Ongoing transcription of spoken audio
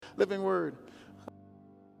Living Word.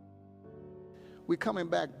 We're coming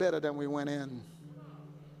back better than we went in.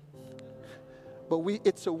 But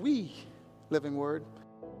it's a we, Living Word.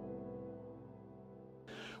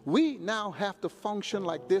 We now have to function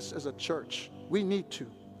like this as a church. We need to,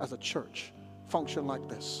 as a church, function like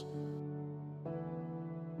this.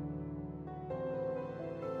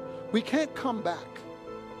 We can't come back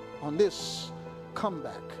on this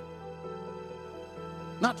comeback.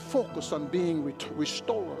 Not focus on being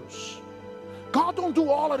restorers. God don't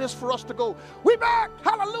do all of this for us to go, we back,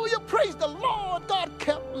 hallelujah, praise the Lord, God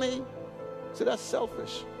kept me. See, that's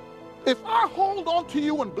selfish. If I hold on to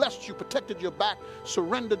you and blessed you, protected your back,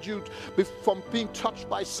 surrendered you from being touched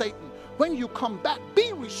by Satan, when you come back,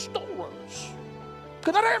 be restorers.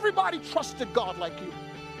 Because not everybody trusted God like you.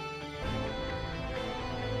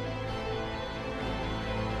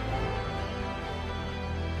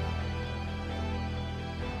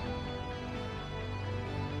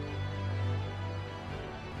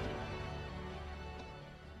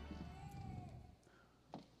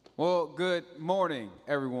 Well, good morning,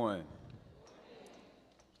 everyone.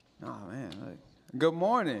 Oh, man, look. Good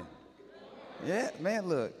morning. Yeah, man,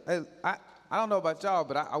 look. I don't know about y'all,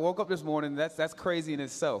 but I woke up this morning. That's crazy in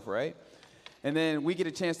itself, right? And then we get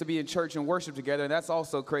a chance to be in church and worship together, and that's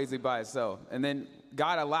also crazy by itself. And then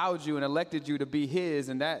God allowed you and elected you to be His,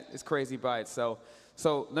 and that is crazy by itself.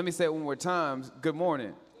 So let me say it one more time. Good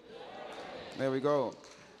morning. There we go.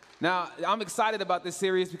 Now, I'm excited about this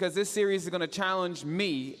series because this series is going to challenge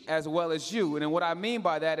me as well as you. And what I mean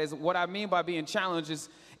by that is, what I mean by being challenged is,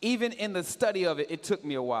 even in the study of it, it took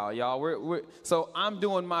me a while, y'all. So I'm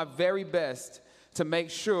doing my very best to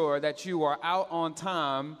make sure that you are out on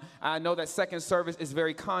time. I know that second service is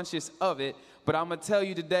very conscious of it, but I'm going to tell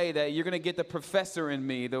you today that you're going to get the professor in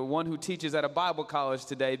me, the one who teaches at a Bible college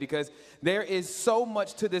today, because there is so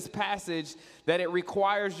much to this passage that it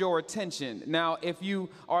requires your attention. Now, if you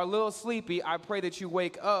are a little sleepy, I pray that you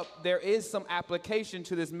wake up. There is some application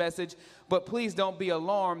to this message, but please don't be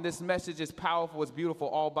alarmed. This message is powerful, it's beautiful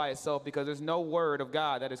all by itself, because there's no word of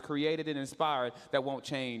God that is created and inspired that won't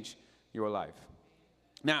change your life.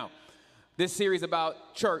 Now, this series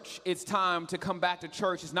about church, it's time to come back to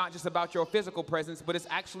church. It's not just about your physical presence, but it's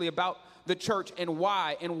actually about the church and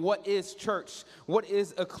why and what is church. What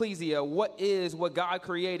is ecclesia? What is what God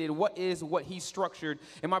created? What is what He structured?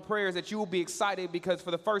 And my prayer is that you will be excited because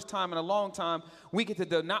for the first time in a long time, we get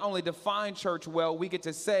to not only define church well, we get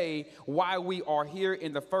to say why we are here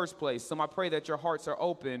in the first place. So I pray that your hearts are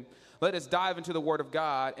open. Let us dive into the Word of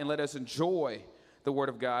God and let us enjoy the Word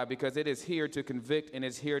of God, because it is here to convict and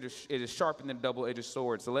it is sharper than a double-edged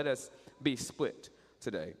sword. So let us be split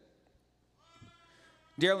today.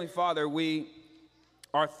 Dear Heavenly Father, we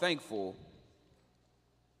are thankful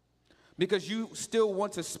because you still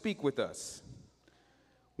want to speak with us.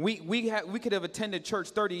 We could have attended church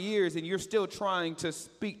 30 years and you're still trying to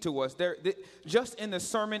speak to us. Just in the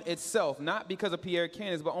sermon itself, not because of Pierre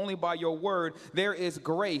Candace, but only by your word, there is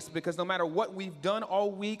grace. Because no matter what we've done all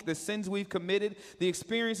week, the sins we've committed, the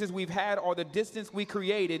experiences we've had, or the distance we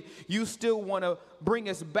created, you still want to bring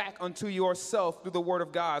us back unto yourself through the word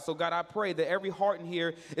of God. So God, I pray that every heart in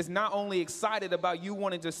here is not only excited about you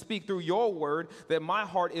wanting to speak through your word, that my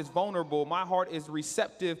heart is vulnerable, my heart is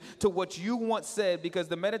receptive to what you once said, because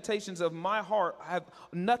the meditations of my heart have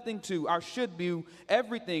nothing to, or should be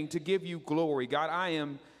everything to give you glory. God, I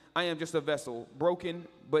am just a vessel, broken,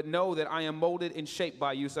 but know that I am molded and shaped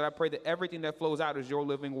by you. So I pray that everything that flows out is your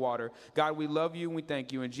living water. God, we love you and we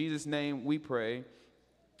thank you. In Jesus' name we pray.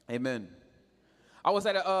 Amen. I was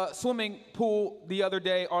at a swimming pool the other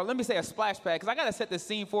day, or let me say a splash pad, because I got to set the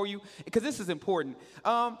scene for you, because this is important.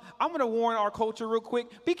 I'm going to warn our culture real quick.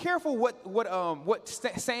 Be careful what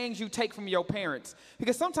sayings you take from your parents,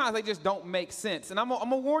 because sometimes they just don't make sense. And I'm going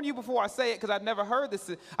to warn you before I say it, because I've never heard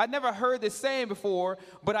this saying before,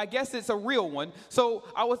 but I guess it's a real one. So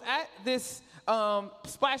I was at this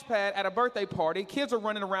splash pad at a birthday party. Kids are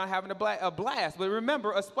running around having a blast. But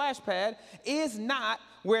remember, a splash pad is not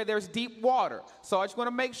where there's deep water. So I just want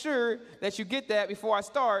to make sure that you get that before I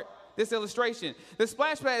start this illustration. The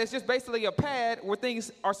splash pad is just basically a pad where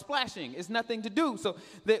things are splashing. It's nothing to do. So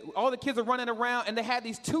all the kids are running around, and they had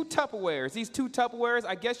these two Tupperwares. These two Tupperwares,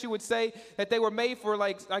 I guess you would say that they were made for,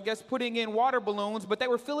 putting in water balloons, but they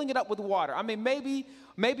were filling it up with water. I mean,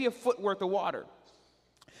 maybe a foot worth of water.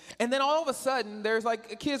 And then all of a sudden, there's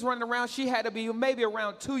like kids running around. She had to be maybe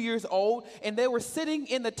around 2 years old, and they were sitting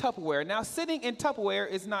in the Tupperware. Now, sitting in Tupperware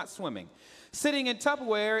is not swimming. Sitting in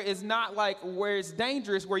Tupperware is not like where it's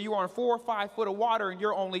dangerous, where you are in 4 or 5 foot of water and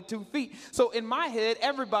you're only 2 feet. So in my head,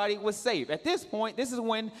 everybody was safe. At this point, this is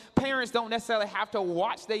when parents don't necessarily have to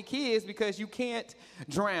watch their kids because you can't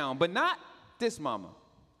drown. But not this mama.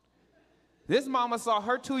 This mama saw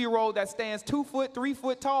her 2-year-old that stands 2 foot, 3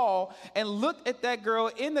 foot tall and looked at that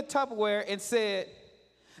girl in the Tupperware and said,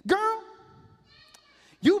 "Girl,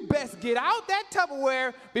 you best get out that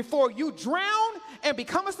Tupperware before you drown and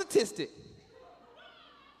become a statistic."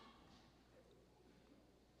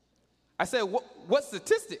 I said, "What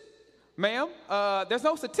statistic, ma'am?" There's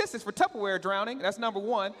no statistics for Tupperware drowning. That's number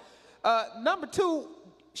one. Number two,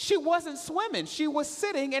 she wasn't swimming. She was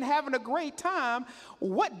sitting and having a great time.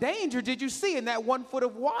 What danger did you see in that 1 foot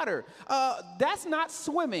of water? That's not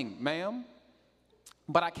swimming, ma'am.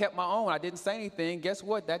 But I kept my own. I didn't say anything. Guess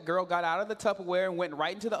what? That girl got out of the Tupperware and went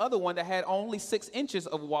right into the other one that had only 6 inches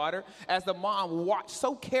of water, as the mom watched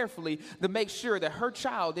so carefully to make sure that her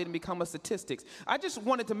child didn't become a statistic. I just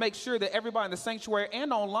wanted to make sure that everybody in the sanctuary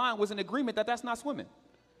and online was in agreement that that's not swimming.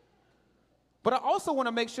 But I also want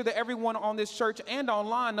to make sure that everyone on this church and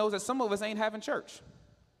online knows that some of us ain't having church.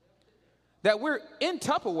 That we're in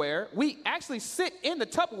Tupperware, we actually sit in the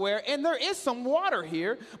Tupperware, and there is some water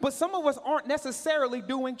here, but some of us aren't necessarily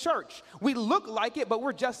doing church. We look like it, but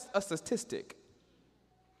we're just a statistic.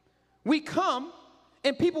 We come,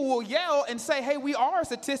 and people will yell and say, "Hey, we are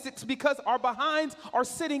statistics," because our behinds are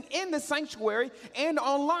sitting in the sanctuary and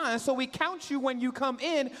online, so we count you when you come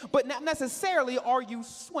in, but not necessarily are you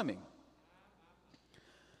swimming.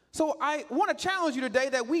 So I want to challenge you today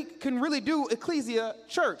that we can really do Ecclesia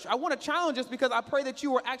Church. I want to challenge us because I pray that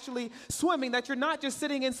you are actually swimming, that you're not just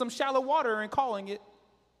sitting in some shallow water and calling it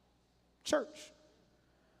church.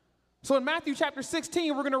 So in Matthew chapter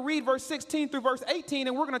 16, we're going to read verse 16 through verse 18,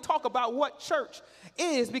 and we're going to talk about what church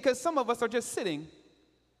is, because some of us are just sitting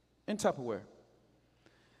in Tupperware.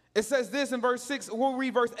 It says this in verse 6, we'll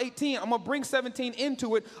read verse 18. I'm going to bring 17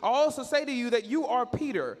 into it. I'll also say to you that you are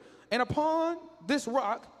Peter, and upon this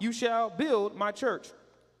rock you shall build my church,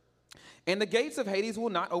 and the gates of Hades will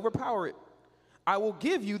not overpower it. I will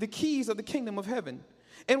give you the keys of the kingdom of heaven,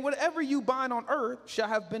 and whatever you bind on earth shall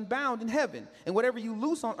have been bound in heaven, and whatever you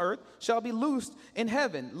loose on earth shall be loosed in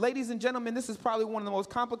heaven. Ladies and gentlemen, this is probably one of the most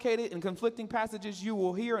complicated and conflicting passages you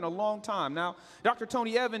will hear in a long time. Now, Dr.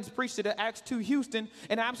 Tony Evans preached it at Acts 2 Houston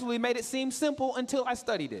and absolutely made it seem simple until I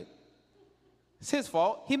studied it. It's his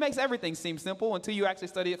fault. He makes everything seem simple until you actually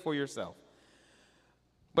study it for yourself.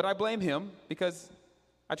 But I blame him because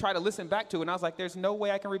I tried to listen back to it, and I was like, there's no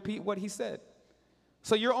way I can repeat what he said.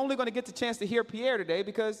 So you're only going to get the chance to hear Pierre today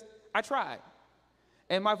because I tried.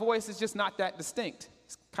 And my voice is just not that distinct.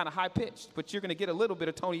 It's kind of high-pitched, but you're going to get a little bit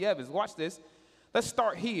of Tony Evans. Watch this. Let's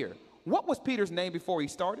start here. What was Peter's name before he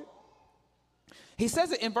started? He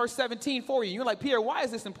says it in verse 17 for you. You're like, Pierre, why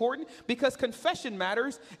is this important? Because confession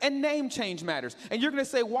matters and name change matters. And you're going to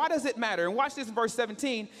say, why does it matter? And watch this in verse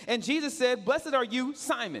 17. And Jesus said, "Blessed are you,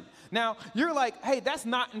 Simon." Now, you're like, hey, that's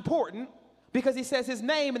not important, because he says his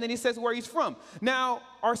name and then he says where he's from. Now,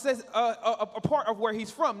 or says a part of where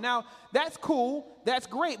he's from. Now, that's cool. That's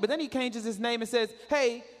great. But then he changes his name and says,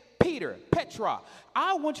 hey, Peter, Petra.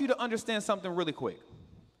 I want you to understand something really quick.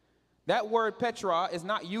 That word Petra is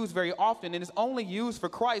not used very often, and it's only used for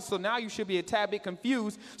Christ, so now you should be a tad bit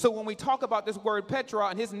confused. So when we talk about this word Petra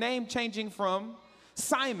and his name changing from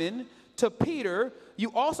Simon to Peter,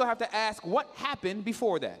 you also have to ask what happened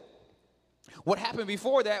before that. What happened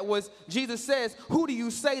before that was Jesus says, "Who do you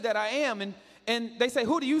say that I am?" And they say,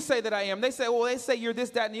 "Who do you say that I am?" They say, "Well, they say you're this,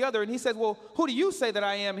 that, and the other." And he says, "Well, who do you say that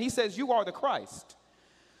I am?" And he says, "You are the Christ."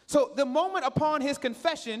 So the moment upon his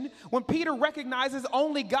confession, when Peter recognizes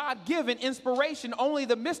only God-given inspiration, only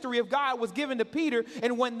the mystery of God was given to Peter,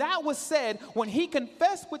 and when that was said, when he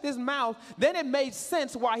confessed with his mouth, then it made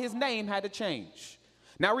sense why his name had to change.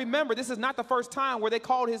 Now remember, this is not the first time where they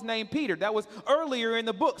called his name Peter. That was earlier in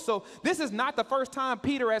the book. So this is not the first time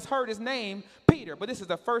Peter has heard his name Peter, but this is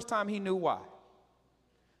the first time he knew why.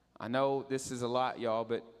 I know this is a lot, y'all,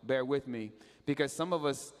 but bear with me, because some of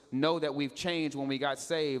us know that we've changed when we got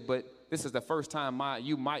saved, but this is the first time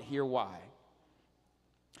you might hear why.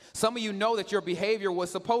 Some of you know that your behavior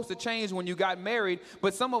was supposed to change when you got married,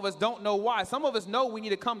 but some of us don't know why. Some of us know we need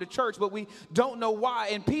to come to church, but we don't know why.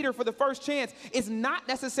 And Peter, for the first chance, is not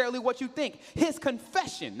necessarily what you think. His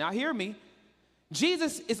confession, now hear me,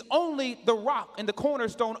 Jesus is only the rock and the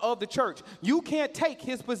cornerstone of the church. You can't take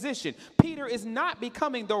his position. Peter is not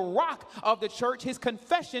becoming the rock of the church. His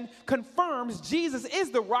confession confirms Jesus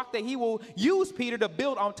is the rock that he will use Peter to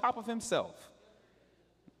build on top of himself.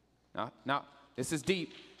 Now, this is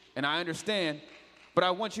deep, and I understand, but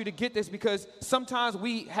I want you to get this because sometimes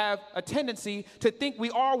we have a tendency to think we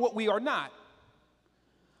are what we are not.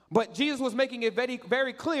 But Jesus was making it very,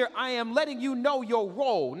 very clear, I am letting you know your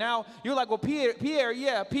role. Now, you're like, well, Peter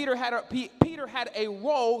had a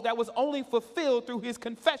role that was only fulfilled through his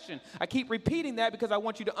confession. I keep repeating that because I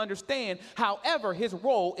want you to understand. However, his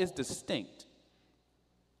role is distinct.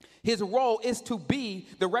 His role is to be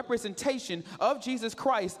the representation of Jesus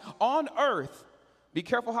Christ on earth. Be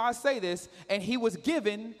careful how I say this. And he was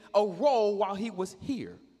given a role while he was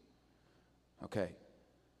here. Okay,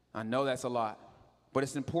 I know that's a lot. But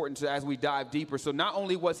it's important to, as we dive deeper. So not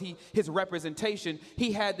only was he his representation,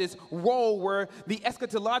 he had this role where the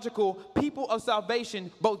eschatological people of salvation,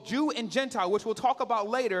 both Jew and Gentile, which we'll talk about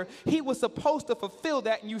later, he was supposed to fulfill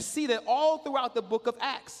that. And you see that all throughout the book of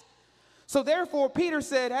Acts. So therefore, Peter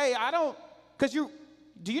said, hey,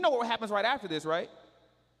 do you know what happens right after this, right?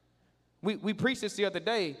 We preached this the other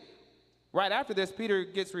day. Right after this, Peter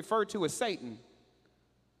gets referred to as Satan.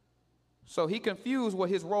 So he confused what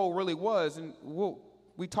his role really was, and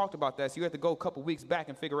we talked about that, so you have to go a couple weeks back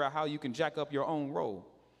and figure out how you can jack up your own role.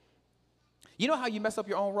 You know how you mess up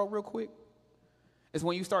your own role real quick? It's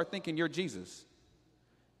when you start thinking you're Jesus.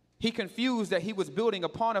 He confused that he was building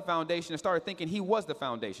upon a foundation and started thinking he was the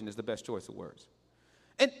foundation is the best choice of words.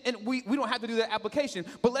 And we don't have to do that application,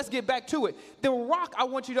 but let's get back to it. The rock, I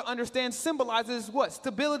want you to understand, symbolizes what?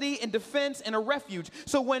 Stability and defense and a refuge.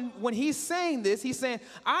 So when he's saying this, he's saying,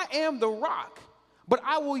 I am the rock, but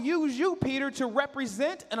I will use you, Peter, to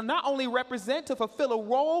represent, and not only represent, to fulfill a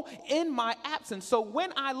role in my absence. So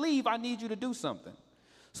when I leave, I need you to do something.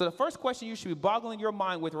 So the first question you should be boggling your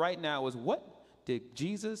mind with right now is, what did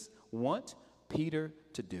Jesus want Peter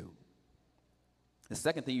to do? The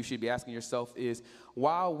second thing you should be asking yourself is,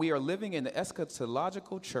 while we are living in the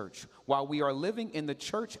eschatological church, while we are living in the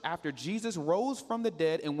church after Jesus rose from the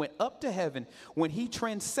dead and went up to heaven, when he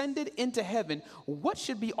transcended into heaven, what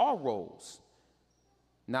should be our roles?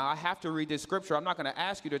 Now, I have to read this scripture. I'm not going to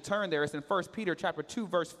ask you to turn there. It's in 1 Peter chapter 2,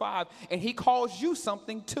 verse 5, and he calls you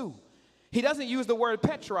something too. He doesn't use the word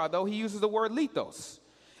Petra, though. He uses the word lithos.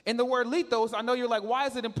 In the word lithos, I know you're like, why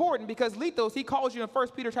is it important? Because lithos, he calls you in 1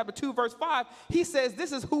 Peter chapter 2, verse 5. He says,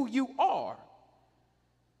 this is who you are.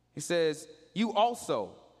 He says, you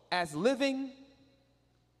also, as living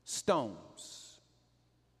stones,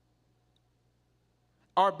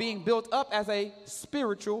 are being built up as a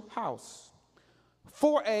spiritual house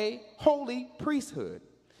for a holy priesthood,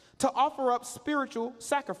 to offer up spiritual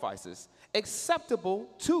sacrifices acceptable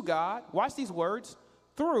to God, watch these words,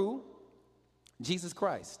 through Jesus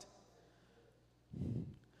Christ.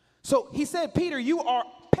 So he said, Peter, you are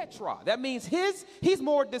Petra. That means he's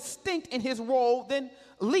more distinct in his role than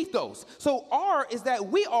lithos. So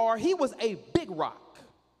he was a big rock.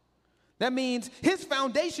 That means his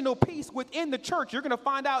foundational piece within the church, you're going to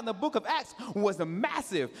find out in the book of Acts, was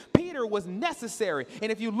massive. Peter was necessary.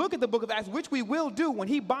 And if you look at the book of Acts, which we will do when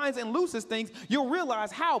he binds and looses things, you'll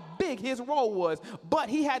realize how big his role was. But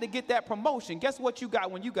he had to get that promotion. Guess what you got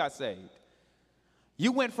when you got saved?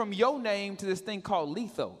 You went from your name to this thing called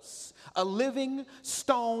lithos, a living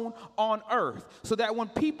stone on earth, so that when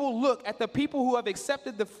people look at the people who have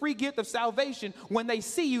accepted the free gift of salvation, when they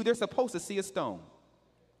see you, they're supposed to see a stone.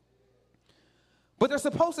 But they're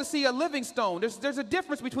supposed to see a living stone. There's a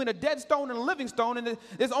difference between a dead stone and a living stone, and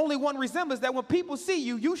there's only one resemblance, that when people see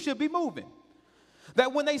you, you should be moving.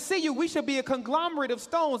 That when they see you, we should be a conglomerate of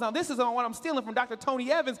stones. Now, this is what I'm stealing from Dr. Tony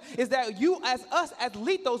Evans, is that us as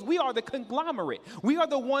lithos, we are the conglomerate. We are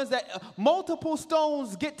the ones that multiple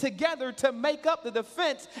stones get together to make up the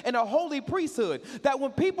defense and a holy priesthood. That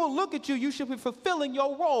when people look at you, you should be fulfilling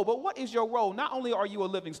your role. But what is your role? Not only are you a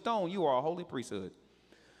living stone, you are a holy priesthood.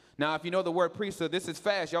 Now, if you know the word priesthood, this is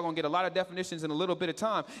fast. Y'all going to get a lot of definitions in a little bit of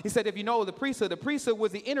time. He said, if you know the priesthood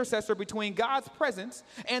was the intercessor between God's presence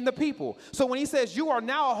and the people. So when he says you are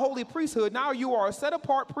now a holy priesthood, now you are a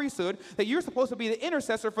set-apart priesthood, that you're supposed to be the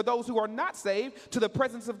intercessor for those who are not saved to the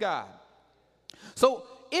presence of God. So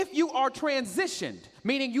if you are transitioned,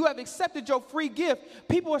 meaning you have accepted your free gift,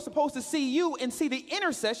 people are supposed to see you and see the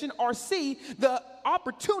intercession or see the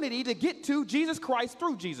opportunity to get to Jesus Christ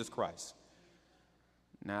through Jesus Christ.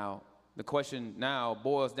 Now, the question now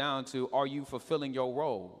boils down to, are you fulfilling your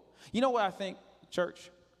role? You know what I think,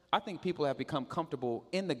 church? I think people have become comfortable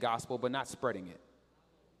in the gospel but not spreading it.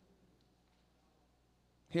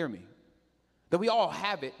 Hear me. That we all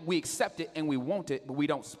have it, we accept it, and we want it, but we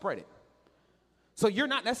don't spread it. So you're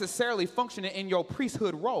not necessarily functioning in your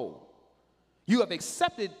priesthood role. You have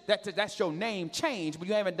accepted that that's your name change, but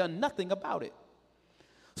you haven't done nothing about it.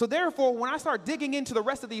 So therefore, when I start digging into the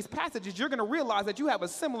rest of these passages, you're going to realize that you have a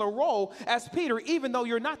similar role as Peter, even though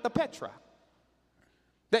you're not the Petra.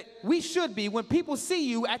 That we should be, when people see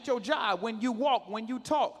you at your job, when you walk, when you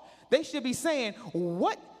talk, they should be saying,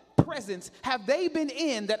 what presence have they been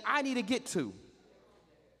in that I need to get to?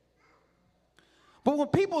 But when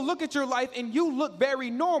people look at your life and you look very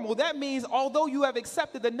normal, that means although you have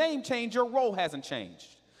accepted the name change, your role hasn't changed.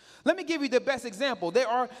 Let me give you the best example.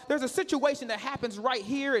 There's a situation that happens right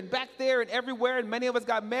here and back there and everywhere, and many of us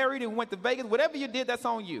got married and went to Vegas. Whatever you did, that's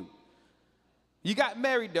on you. You got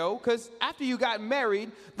married, though, because after you got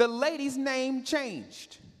married, the lady's name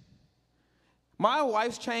changed. My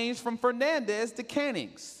wife's changed from Fernandez to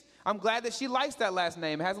Cannings. I'm glad that she likes that last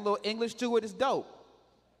name. It has a little English to it. It's dope.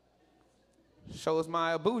 Shows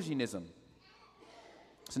my bouginism.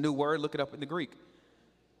 It's a new word. Look it up in the Greek.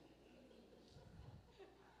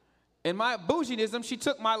 In my bouginism, she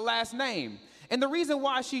took my last name. And the reason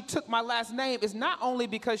why she took my last name is not only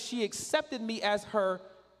because she accepted me as her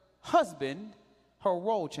husband, her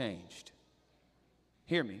role changed.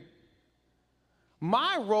 Hear me.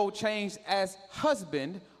 My role changed as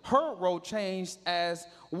husband, her role changed as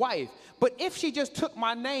wife. But if she just took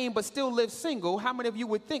my name but still lived single, how many of you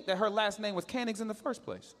would think that her last name was Cannings in the first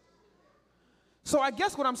place? So I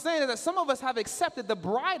guess what I'm saying is that some of us have accepted the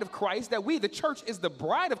bride of Christ, that we, the church, is the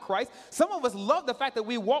bride of Christ. Some of us love the fact that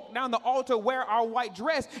we walk down the altar, wear our white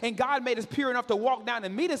dress, and God made us pure enough to walk down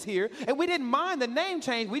and meet us here. And we didn't mind the name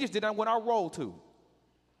change. We just didn't want our role to.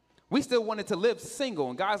 We still wanted to live single.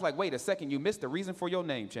 And God's like, wait a second, you missed the reason for your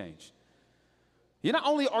name change. You not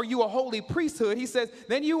only are you a holy priesthood, he says,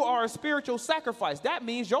 then you are a spiritual sacrifice. That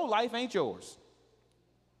means your life ain't yours.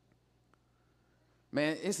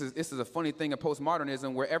 Man, this is a funny thing in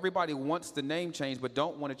postmodernism where everybody wants the name change but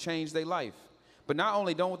don't want to change their life. But not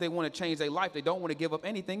only don't they want to change their life, they don't want to give up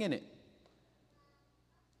anything in it.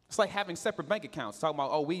 It's like having separate bank accounts, talking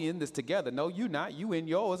about, oh, we in this together. No, you not. You in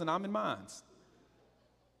yours and I'm in mine.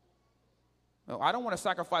 No, I don't want to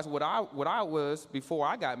sacrifice what I was before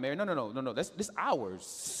I got married. No. This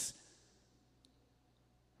ours.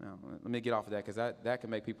 Now, let me get off of that because that can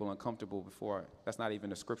make people uncomfortable that's not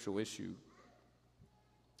even a scriptural issue.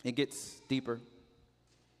 It gets deeper.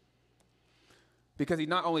 Because he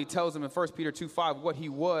not only tells him in 1 Peter 2:5 what he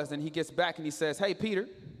was, and he gets back and he says, hey, Peter,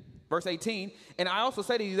 verse 18, and I also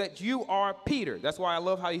say to you that you are Peter. That's why I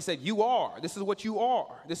love how he said you are. This is what you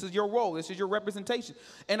are. This is your role. This is your representation.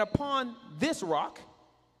 And upon this rock,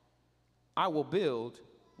 I will build,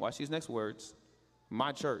 watch these next words,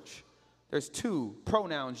 my church. There's two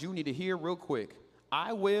pronouns you need to hear real quick.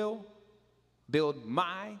 I will build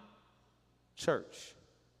my church.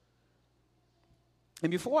 And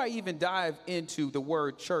before I even dive into the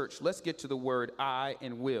word church, let's get to the word I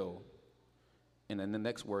and will. And then the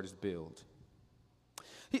next word is build.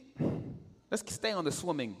 Let's stay on the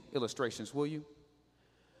swimming illustrations, will you?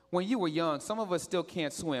 When you were young, some of us still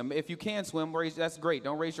can't swim. If you can swim, that's great.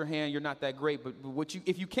 Don't raise your hand. You're not that great. But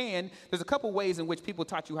if you can, there's a couple ways in which people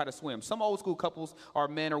taught you how to swim. Some old school couples or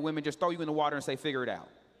men or women just throw you in the water and say, figure it out.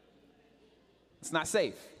 It's not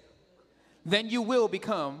safe. Then you will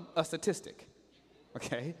become a statistic.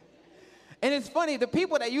 Okay? And it's funny, the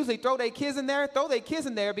people that usually throw their kids in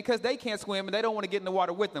there because they can't swim and they don't want to get in the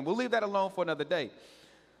water with them. We'll leave that alone for another day.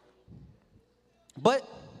 But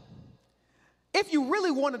if you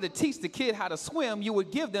really wanted to teach the kid how to swim, you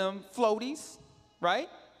would give them floaties, right?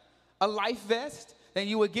 A life vest. Then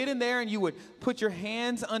you would get in there and you would put your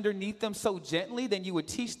hands underneath them so gently. Then you would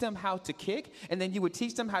teach them how to kick. And then you would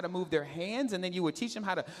teach them how to move their hands. And then you would teach them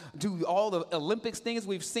how to do all the Olympics things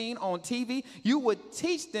we've seen on TV. You would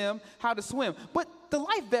teach them how to swim. But the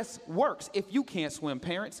life vest works if you can't swim,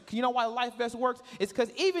 parents. You know why the life vest works? It's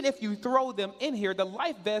because even if you throw them in here, the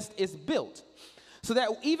life vest is built so that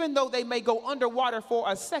even though they may go underwater for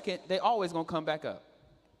a second, they always going to come back up.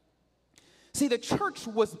 See, the church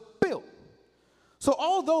was built. So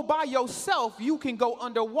although by yourself you can go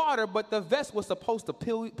underwater, but the vest was supposed to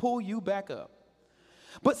pull you back up.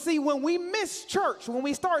 But see, when we miss church, when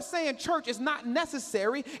we start saying church is not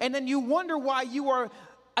necessary, and then you wonder why you are,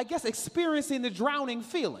 I guess, experiencing the drowning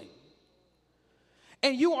feeling.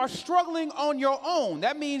 And you are struggling on your own.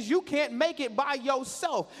 That means you can't make it by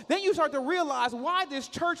yourself. Then you start to realize why this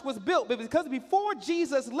church was built. Because before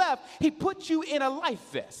Jesus left, he put you in a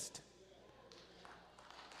life vest.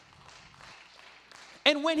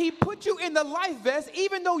 And when he put you in the life vest,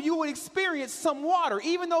 even though you would experience some water,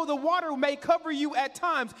 even though the water may cover you at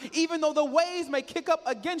times, even though the waves may kick up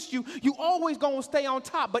against you, you always gonna stay on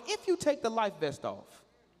top. But if you take the life vest off,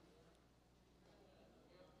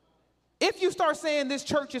 if you start saying this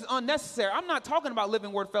church is unnecessary, I'm not talking about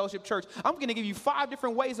Living Word Fellowship Church. I'm going to give you 5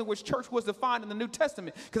 different ways in which church was defined in the New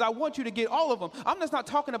Testament because I want you to get all of them. I'm just not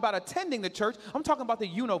talking about attending the church. I'm talking about the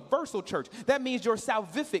universal church. That means you're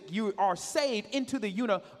salvific. You are saved into the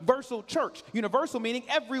universal church. Universal meaning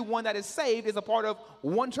everyone that is saved is a part of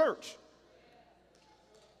one church.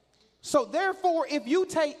 So therefore, if you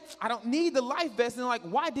take, I don't need the life vest, and like,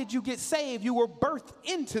 why did you get saved? You were birthed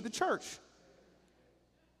into the church.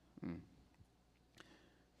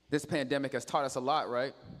 This pandemic has taught us a lot,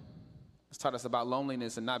 right? It's taught us about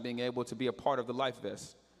loneliness and not being able to be a part of the life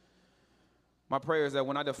vest. My prayer is that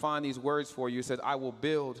when I define these words for you, it says, I will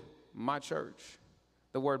build my church.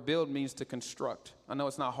 The word build means to construct. I know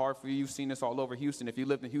it's not hard for you. You've seen this all over Houston. If you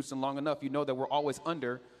lived in Houston long enough, you know that we're always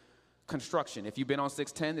under construction. If you've been on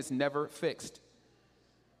 610, it's never fixed.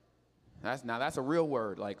 That's a real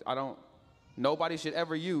word. Like, nobody should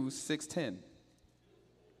ever use 610.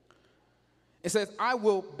 It says, I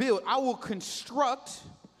will build, I will construct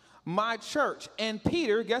my church. And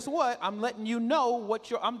Peter, guess what? I'm letting you know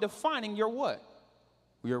I'm defining your what?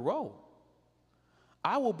 Your role.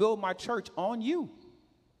 I will build my church on you.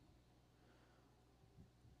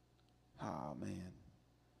 Oh, man.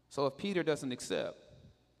 So if Peter doesn't accept,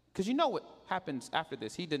 because you know what happens after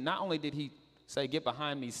this. Not only did he say, get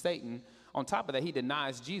behind me, Satan, on top of that, he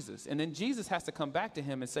denies Jesus. And then Jesus has to come back to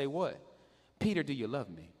him and say what? Peter, do you love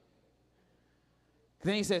me?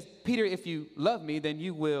 Then he says, Peter, if you love me, then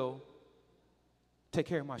you will take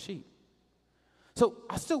care of my sheep. So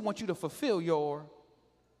I still want you to fulfill your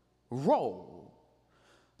role.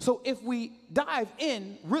 So if we dive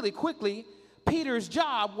in really quickly, Peter's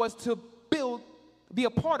job was to be a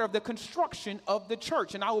part of the construction of the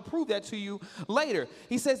church. And I will prove that to you later.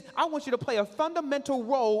 He says, I want you to play a fundamental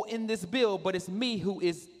role in this build, but it's me who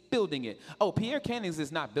is building it. Oh, Pierre Cannings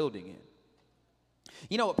is not building it.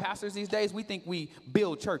 You know what, pastors these days, we think we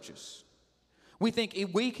build churches. We think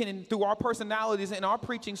if we can, through our personalities and our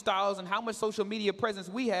preaching styles and how much social media presence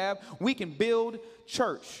we have, we can build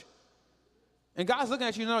church. And God's looking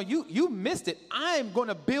at you, no, you missed it. I'm going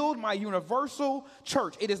to build my universal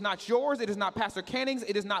church. It is not yours. It is not Pastor Canning's.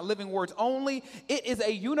 It is not Living Words only. It is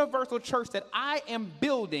a universal church that I am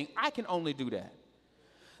building. I can only do that.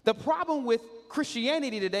 The problem with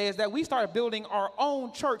Christianity today is that we start building our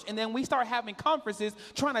own church, and then we start having conferences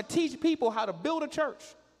trying to teach people how to build a church.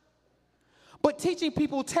 But teaching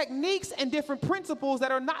people techniques and different principles that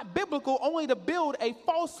are not biblical only to build a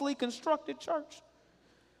falsely constructed church.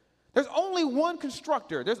 There's only one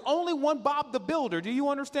constructor. There's only one Bob the Builder. Do you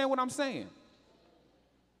understand what I'm saying?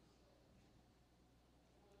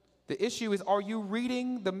 The issue is, are you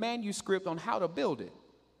reading the manuscript on how to build it?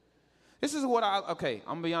 This is what I'm going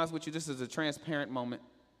to be honest with you. This is a transparent moment.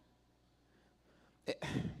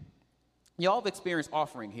 Y'all have experienced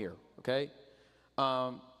offering here, okay?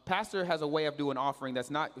 Pastor has a way of doing offering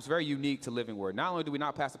it's very unique to Living Word. Not only do we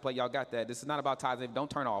not pass the plate, y'all got that. This is not about tithes. Don't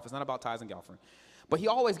turn off. It's not about tithes and offering. But he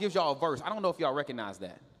always gives y'all a verse. I don't know if y'all recognize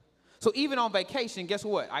that. So even on vacation, guess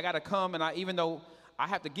what? I got to come, and even though I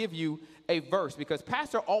have to give you a verse, because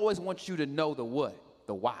Pastor always wants you to know the what,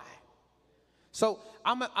 the why. So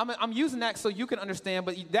I'm using that so you can understand,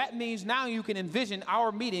 but that means now you can envision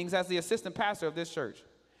our meetings as the assistant pastor of this church.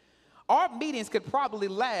 Our meetings could probably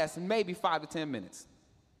last maybe 5 to 10 minutes.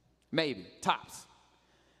 Maybe, tops.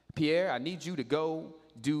 Pierre, I need you to go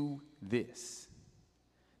do this.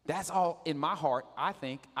 That's all in my heart I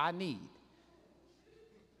think I need.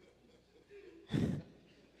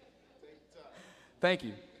 Thank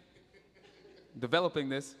you. Developing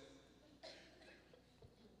this.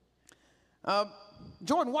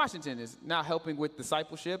 Jordan Washington is now helping with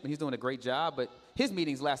discipleship, and he's doing a great job, but his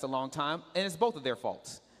meetings last a long time, and it's both of their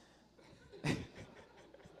faults.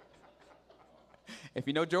 If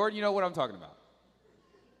you know Jordan, you know what I'm talking about.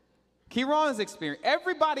 Kieran's experience.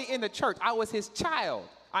 Everybody in the church, I was his child.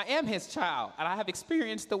 I am his child, and I have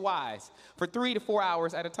experienced the whys for 3 to 4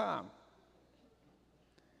 hours at a time.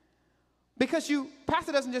 Because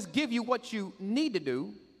Pastor doesn't just give you what you need to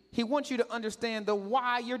do. He wants you to understand the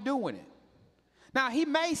why you're doing it. Now, he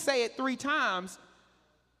may say it 3 times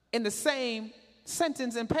in the same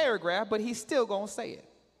sentence and paragraph, but he's still going to say it.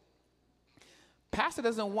 Pastor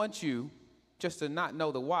doesn't want you just to not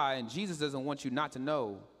know the why, and Jesus doesn't want you not to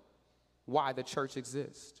know why the church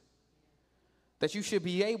exists. that you should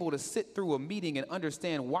be able to sit through a meeting and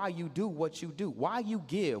understand why you do what you do, why you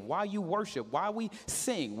give, why you worship, why we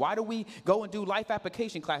sing, why do we go and do life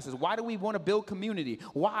application classes, why do we want to build community,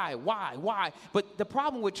 why. But the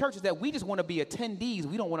problem with church is that we just want to be attendees.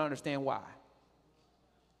 We don't want to understand why.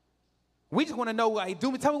 We just want to know, like,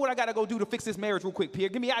 tell me what I got to go do to fix this marriage real quick, Pierre.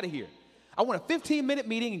 Get me out of here. I want a 15-minute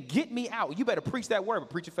meeting and get me out. You better preach that word, but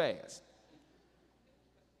preach it fast.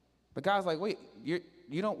 But God's like, wait, you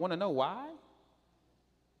don't want to know why?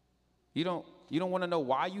 You don't want to know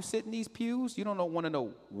why you sit in these pews? You don't want to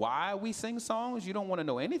know why we sing songs? You don't want to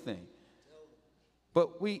know anything.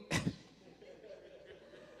 But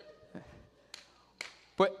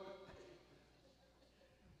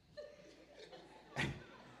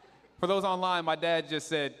for those online, my dad just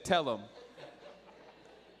said, tell them.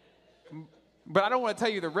 But I don't want to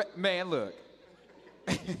tell you man, look.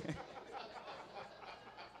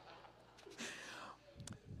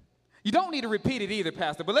 You don't need to repeat it either,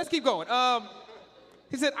 Pastor, but let's keep going.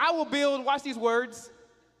 He said, I will build, watch these words,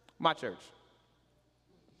 my church.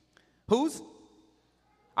 Whose?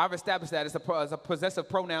 I've established that as a possessive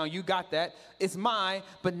pronoun. You got that. It's mine,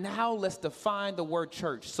 but now let's define the word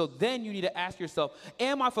church. So then you need to ask yourself,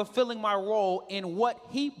 am I fulfilling my role in what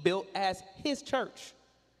he built as his church?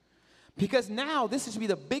 Because now this should be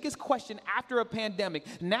the biggest question after a pandemic.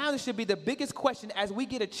 Now this should be the biggest question as we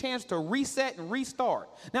get a chance to reset and restart.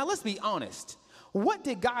 Now let's be honest. What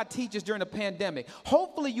did God teach us during the pandemic?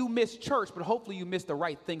 Hopefully you missed church, but hopefully you missed the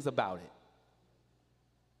right things about it.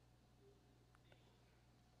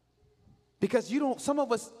 Because some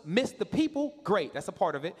of us missed the people, great, that's a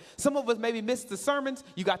part of it. Some of us maybe missed the sermons,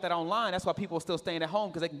 you got that online. That's why people are still staying at home,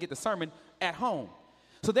 because they can get the sermon at home.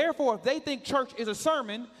 So therefore, if they think church is a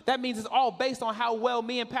sermon, that means it's all based on how well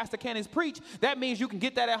me and Pastor Cannons preach. That means you can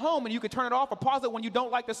get that at home and you can turn it off or pause it when you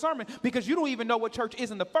don't like the sermon because you don't even know what church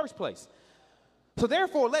is in the first place. So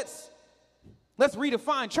therefore, let's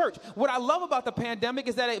redefine church. What I love about the pandemic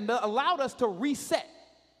is that it allowed us to reset.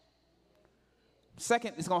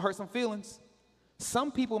 Second, it's going to hurt some feelings.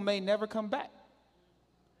 Some people may never come back.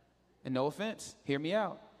 And no offense, hear me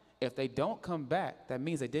out. If they don't come back, that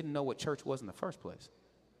means they didn't know what church was in the first place.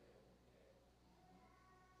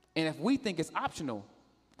 And if we think it's optional,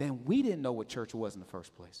 then we didn't know what church was in the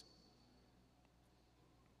first place.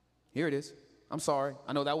 Here it is. I'm sorry.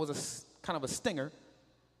 I know that was kind of a stinger,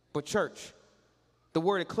 but church, the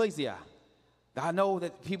word ecclesia. I know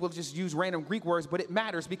that people just use random Greek words, but it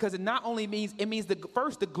matters because it not only means, it means the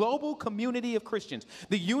global community of Christians,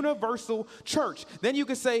 the universal church. Then you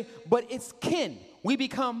can say, but it's kin. We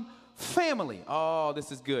become family. Oh,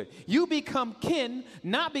 this is good. You become kin,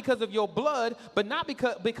 not because of your blood, but not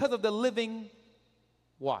because of the living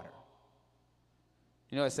water.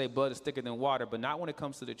 You know, I say blood is thicker than water, but not when it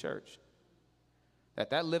comes to the church.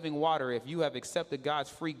 That living water, if you have accepted God's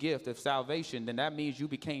free gift of salvation, then that means you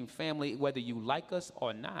became family whether you like us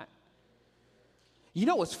or not. You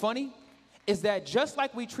know what's funny? Is that just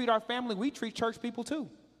like we treat our family, we treat church people too.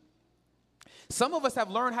 Some of us have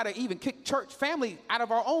learned how to even kick church family out of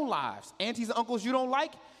our own lives. Aunties and uncles you don't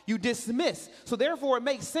like, you dismiss. So therefore, it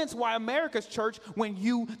makes sense why America's church, when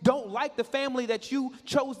you don't like the family that you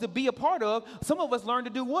chose to be a part of, some of us learn to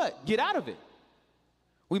do what? Get out of it.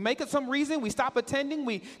 We make it some reason, we stop attending,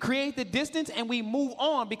 we create the distance, and we move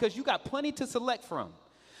on because you got plenty to select from.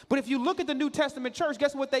 But if you look at the New Testament church,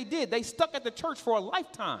 guess what they did? They stuck at the church for a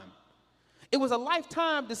lifetime. It was a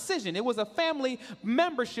lifetime decision. It was a family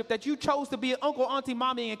membership that you chose to be an uncle, auntie,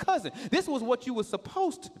 mommy, and cousin. This was what you were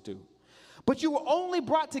supposed to do. But you were only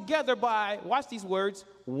brought together by, watch these words,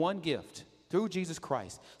 one gift, through Jesus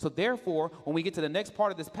Christ. So therefore, when we get to the next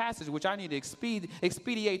part of this passage, which I need to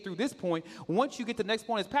expedite through this point, once you get to the next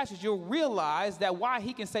point of this passage, you'll realize that why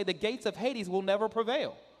he can say the gates of Hades will never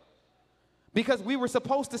prevail. Because we were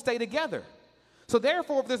supposed to stay together. So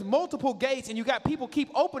therefore, if there's multiple gates and you got people keep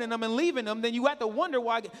opening them and leaving them, then you have to wonder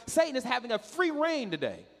why Satan is having a free reign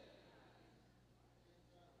today.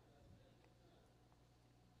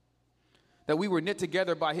 That we were knit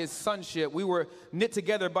together by his sonship. We were knit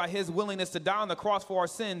together by his willingness to die on the cross for our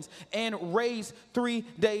sins and raise 3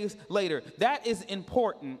 days later. That is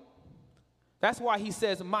important. That's why he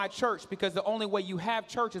says my church, because the only way you have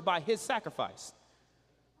church is by his sacrifice.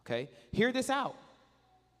 Okay? Hear this out.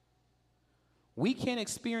 We can't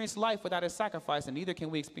experience life without a sacrifice, and neither can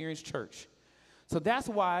we experience church. So that's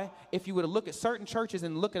why if you were to look at certain churches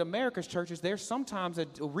and look at America's churches, there's sometimes a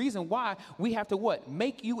reason why we have to what?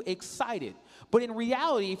 Make you excited. But in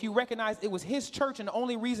reality, if you recognize it was his church and the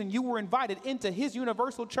only reason you were invited into his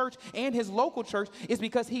universal church and his local church is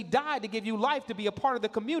because he died to give you life to be a part of the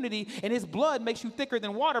community, and his blood makes you thicker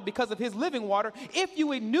than water because of his living water. If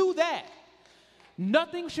you knew that,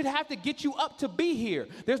 Nothing should have to get you up to be here.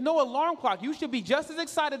 There's no alarm clock. You should be just as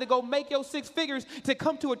excited to go make your 6 figures to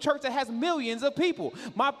come to a church that has millions of people.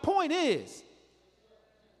 My point is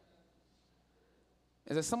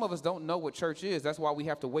that some of us don't know what church is. That's why we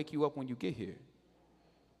have to wake you up when you get here.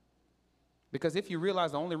 Because if you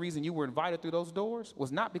realize the only reason you were invited through those doors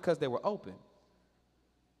was not because they were open,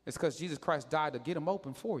 it's because Jesus Christ died to get them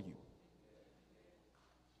open for you.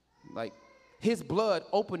 Like, his blood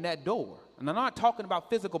opened that door. And I'm not talking about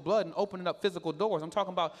physical blood and opening up physical doors. I'm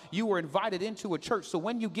talking about you were invited into a church. So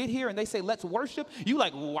when you get here and they say, let's worship, you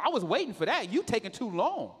like, well, I was waiting for that. You taking too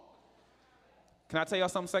long. Can I tell y'all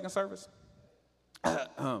something, second service?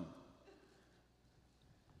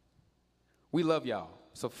 We love y'all.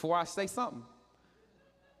 So before I say something,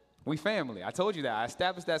 we family. I told you that. I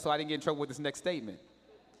established that so I didn't get in trouble with this next statement.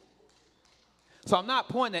 So I'm not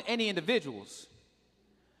pointing at any individuals.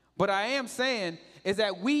 But I am saying is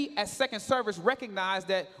that we as second service recognize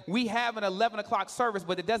that we have an 11 o'clock service,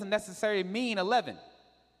 but it doesn't necessarily mean 11.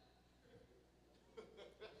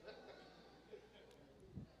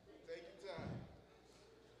 Take your time.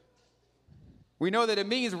 We know that it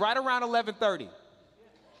means right around 11:30.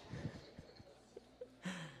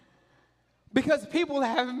 Because people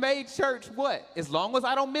have made church what? As long as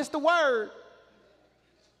I don't miss the word,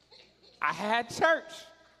 I had church.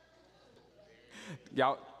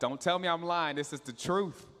 Y'all, don't tell me I'm lying. This is the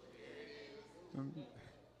truth.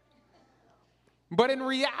 But in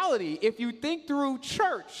reality, if you think through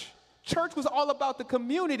church, church was all about the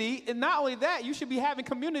community. And not only that, you should be having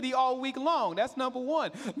community all week long. That's number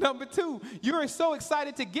one. Number two, you're so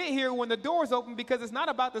excited to get here when the doors open because it's not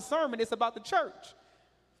about the sermon, it's about the church.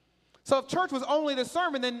 So if church was only the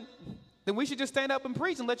sermon, then we should just stand up and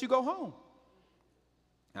preach and let you go home.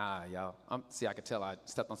 Y'all, see, I could tell I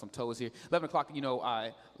stepped on some toes here. 11 o'clock, you know,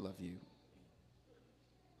 I love you.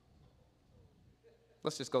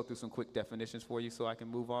 Let's just go through some quick definitions for you so I can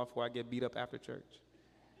move on before I get beat up after church.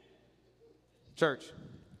 Church,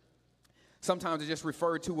 sometimes it's just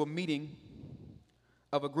referred to a meeting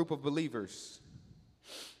of a group of believers.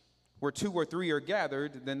 Where 2 or 3 are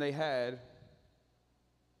gathered, then they had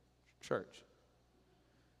church.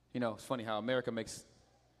 You know, it's funny how America makes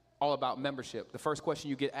all about membership. The first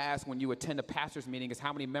question you get asked when you attend a pastor's meeting is,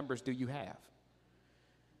 how many members do you have?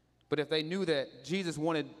 But if they knew that Jesus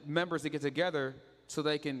wanted members to get together so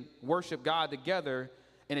they can worship God together,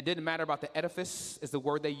 and it didn't matter about the edifice, is the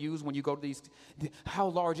word they use when you go to these, how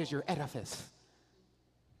large is your edifice?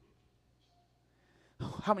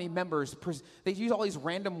 How many members, they use all these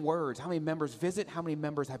random words. How many members visit? How many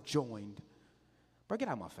members have joined? Bro, get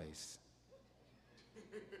out of my face.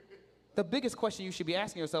 The biggest question you should be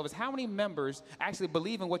asking yourself is, how many members actually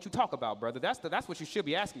believe in what you talk about, brother? That's what you should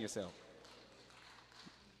be asking yourself.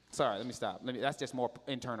 Sorry, let me stop. That's just more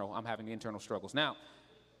internal. I'm having internal struggles. Now,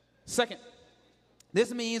 second,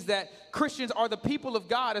 this means that Christians are the people of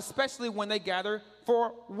God, especially when they gather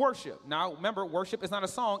for worship. Now, remember, worship is not a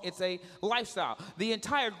song, it's a lifestyle. The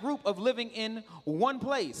entire group of living in one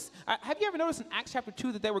place. Have you ever noticed in Acts chapter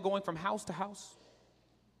 2 that they were going from house to house?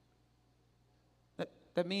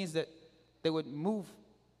 That means that they would move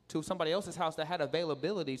to somebody else's house that had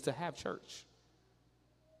availabilities to have church.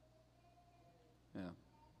 Yeah.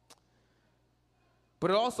 But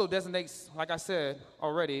it also designates, like I said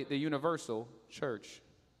already, the universal church.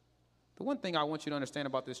 The one thing I want you to understand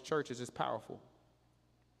about this church is it's powerful.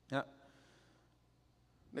 Now,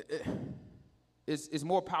 it's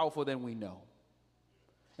more powerful than we know.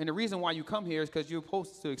 And the reason why you come here is because you're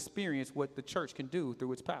supposed to experience what the church can do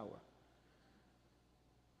through its power.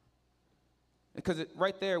 Because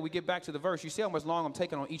right there, we get back to the verse. You see how much long I'm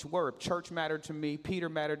taking on each word. Church mattered to me. Peter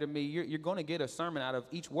mattered to me. You're going to get a sermon out of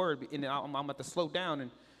each word. And I'm going to slow down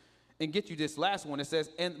and get you this last one. It says,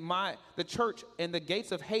 and the church and the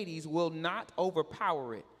gates of Hades will not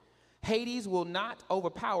overpower it. Hades will not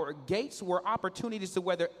overpower. Gates were opportunities to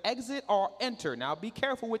whether exit or enter. Now, be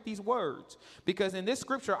careful with these words, because in this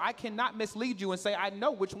scripture, I cannot mislead you and say I know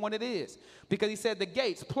which one it is, because he said the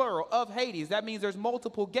gates, plural, of Hades. That means there's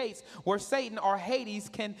multiple gates where Satan or Hades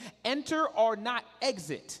can enter or not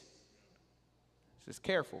exit. Just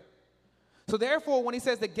careful. So therefore, when he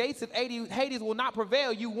says the gates of Hades will not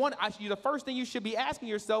prevail, the first thing you should be asking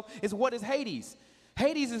yourself is, what is Hades?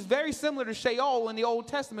 Hades is very similar to Sheol in the Old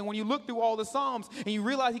Testament. When you look through all the Psalms and you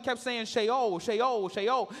realize he kept saying Sheol, Sheol,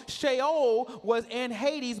 Sheol. Sheol and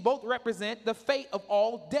Hades both represent the fate of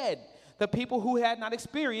all dead, the people who had not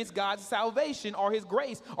experienced God's salvation or his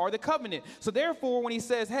grace or the covenant. So therefore, when he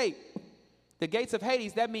says, hey, the gates of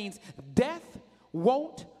Hades, that means death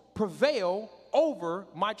won't prevail over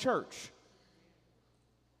my church.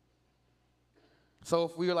 So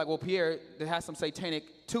if we were like, well, Pierre, it has some satanic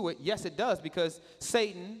to it. Yes, it does, because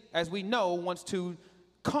Satan, as we know, wants to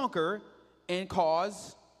conquer and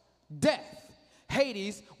cause death.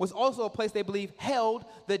 Hades was also a place they believe held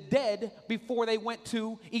the dead before they went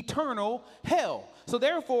to eternal hell. So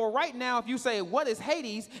therefore, right now, if you say, what is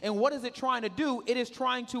Hades and what is it trying to do? It is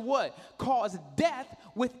trying to what? Cause death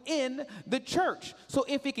within the church. So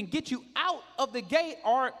if it can get you out of the gate,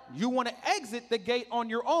 or you want to exit the gate on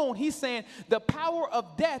your own, he's saying the power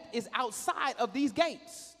of death is outside of these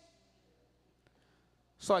gates.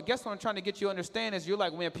 So I guess what I'm trying to get you to understand is, you're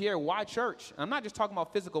like, man, Pierre, why church? I'm not just talking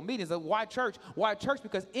about physical meetings. Why church? Why church?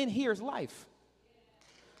 Because in here is life.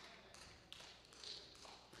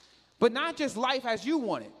 But not just life as you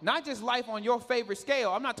want it. Not just life on your favorite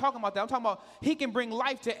scale. I'm not talking about that. I'm talking about he can bring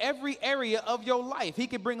life to every area of your life. He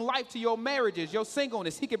can bring life to your marriages, your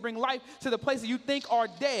singleness. He can bring life to the places you think are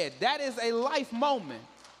dead. That is a life moment.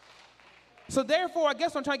 So therefore, I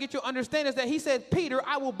guess what I'm trying to get you to understand is that he said, Peter,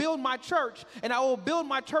 I will build my church, and I will build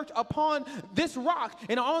my church upon this rock.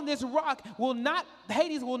 And on this rock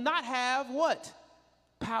Hades will not have what?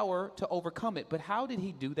 Power to overcome it. But how did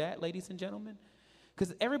he do that, ladies and gentlemen?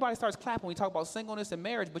 Because everybody starts clapping when we talk about singleness and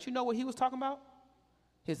marriage, but you know what he was talking about?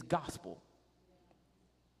 His gospel.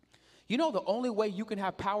 You know the only way you can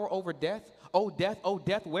have power over death? Oh,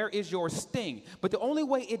 death, where is your sting? But the only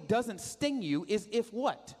way it doesn't sting you is if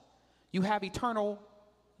what? You have eternal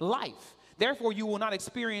life. Therefore, you will not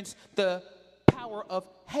experience the power of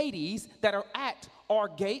Hades that are at our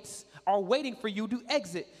gates, are waiting for you to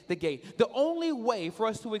exit the gate. The only way for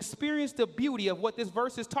us to experience the beauty of what this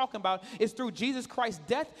verse is talking about is through Jesus Christ's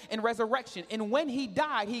death and resurrection. And when he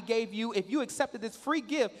died, he gave you, if you accepted this free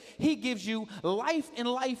gift, he gives you life and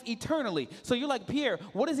life eternally. So you're like, Pierre,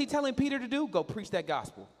 what is he telling Peter to do? Go preach that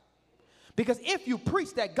gospel. Because if you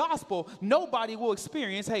preach that gospel, nobody will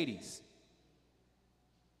experience Hades.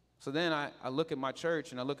 So then I look at my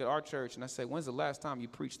church and I look at our church and I say, when's the last time you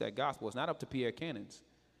preached that gospel? It's not up to Pierre Cannons.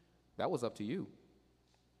 That was up to you.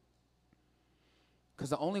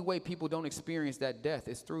 Because the only way people don't experience that death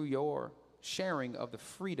is through your sharing of the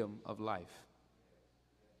freedom of life.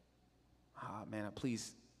 Man,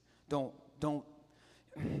 please don't.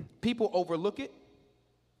 People overlook it,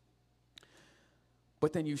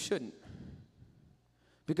 but then you shouldn't.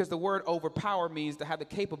 Because the word overpower means to have the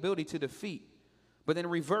capability to defeat. But then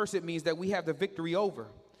reverse, it means that we have the victory over.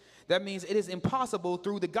 That means it is impossible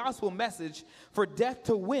through the gospel message for death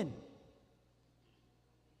to win.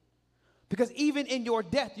 Because even in your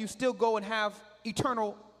death, you still go and have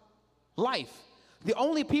eternal life. The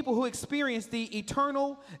only people who experience the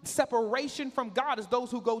eternal separation from God is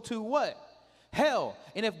those who go to what? Hell.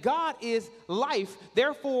 And if God is life,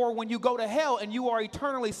 therefore, when you go to hell and you are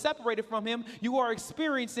eternally separated from him, you are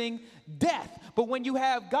experiencing death. But when you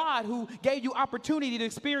have God who gave you opportunity to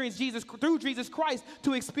experience Jesus through Jesus Christ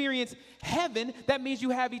to experience heaven, that means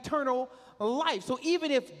you have eternal life. So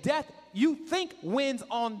even if death you think wins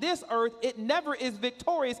on this earth, it never is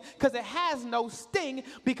victorious because it has no sting,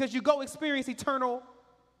 because you go experience eternal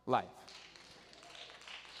life.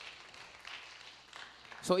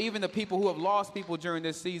 So even the people who have lost people during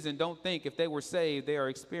this season don't think if they were saved, they are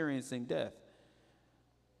experiencing death.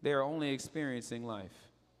 They are only experiencing life.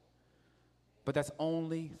 But that's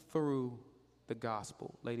only through the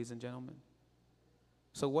gospel, ladies and gentlemen.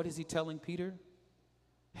 So what is he telling Peter?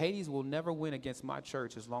 Hades will never win against my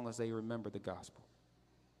church as long as they remember the gospel.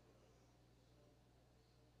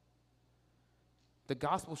 The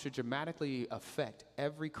gospel should dramatically affect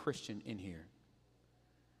every Christian in here,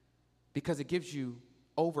 because it gives you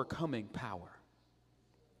overcoming power.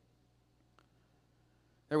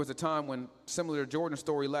 There was a time when, similar to Jordan's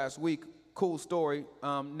story last week, cool story,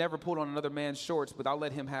 never pulled on another man's shorts, but I'll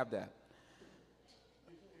let him have that.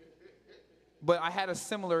 But I had a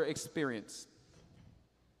similar experience.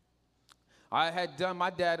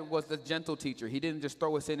 My dad was the gentle teacher. He didn't just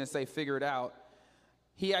throw us in and say, figure it out.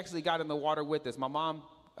 He actually got in the water with us. My mom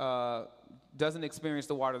doesn't experience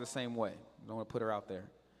the water the same way. I don't want to put her out there.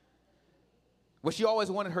 But she always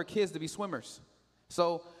wanted her kids to be swimmers.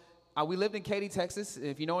 So we lived in Katy, Texas.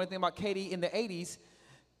 If you know anything about Katy in the 80s,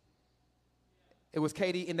 it was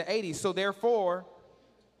Katy in the 80s. So therefore,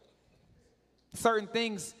 certain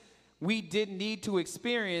things we didn't need to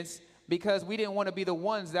experience because we didn't want to be the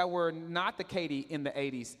ones that were not the Katy in the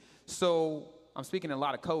 80s. So I'm speaking a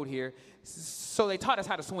lot of code here. So they taught us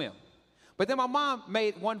how to swim. But then my mom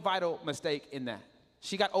made one vital mistake in that.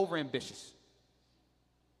 She got overambitious.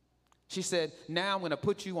 She said, now I'm going to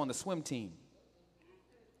put you on the swim team.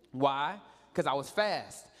 Why? Because I was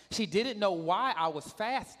fast. She didn't know why I was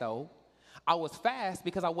fast, though. I was fast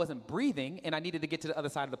because I wasn't breathing, and I needed to get to the other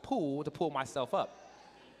side of the pool to pull myself up.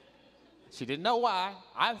 She didn't know why.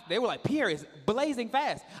 They were like, Pierre is blazing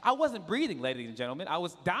fast. I wasn't breathing, ladies and gentlemen. I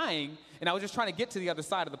was dying, and I was just trying to get to the other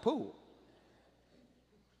side of the pool.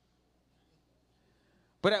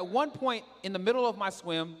 But at one point in the middle of my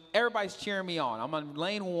swim, everybody's cheering me on. I'm on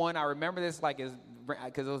lane 1. I remember this because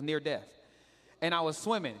it was near death. And I was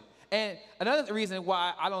swimming. And another reason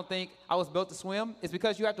why I don't think I was built to swim is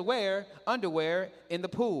because you have to wear underwear in the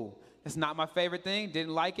pool. It's not my favorite thing.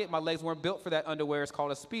 Didn't like it. My legs weren't built for that underwear. It's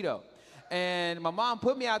called a Speedo. And my mom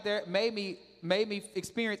put me out there, made me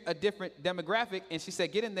experience a different demographic, and she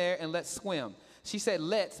said, get in there and let's swim. She said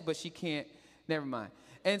let's, but she can't. Never mind.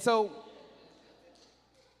 And so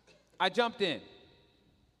I jumped in.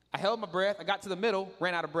 I held my breath. I got to the middle,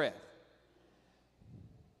 ran out of breath.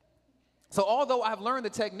 So although I've learned the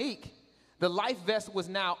technique, the life vest was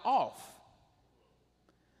now off.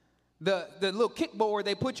 The little kickboard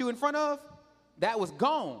they put you in front of, that was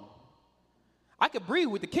gone. I could breathe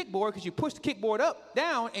with the kickboard because you push the kickboard up,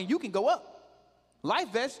 down, and you can go up. Life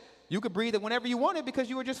vest, you could breathe it whenever you wanted because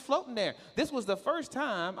you were just floating there. This was the first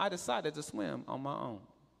time I decided to swim on my own.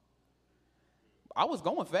 I was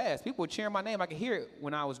going fast. People were cheering my name. I could hear it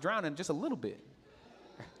when I was drowning just a little bit.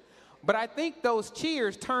 But I think those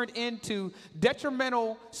cheers turned into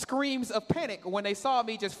detrimental screams of panic when they saw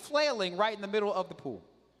me just flailing right in the middle of the pool.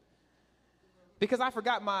 Because I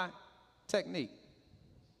forgot my technique.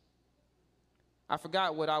 I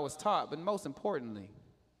forgot what I was taught, but most importantly,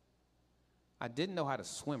 I didn't know how to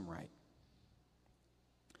swim right.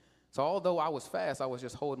 So although I was fast, I was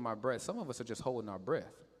just holding my breath. Some of us are just holding our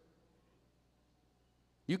breath.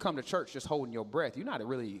 You come to church just holding your breath. You're not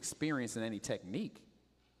really experiencing any technique.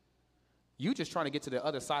 You just trying to get to the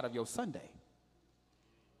other side of your Sunday.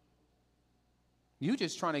 You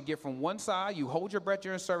just trying to get from one side. You hold your breath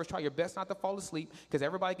during service. Try your best not to fall asleep because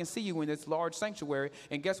everybody can see you in this large sanctuary.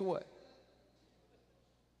 And guess what?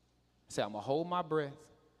 Say, I'm going to hold my breath,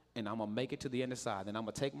 and I'm going to make it to the other side. Then I'm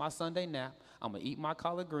going to take my Sunday nap. I'm going to eat my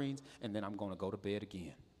collard greens, and then I'm going to go to bed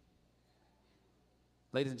again.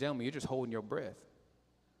 Ladies and gentlemen, you're just holding your breath.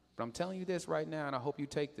 But I'm telling you this right now, and I hope you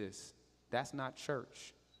take this. That's not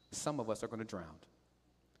church. Some of us are going to drown.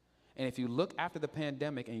 And if you look after the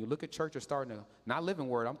pandemic and you look at churches starting to, not Living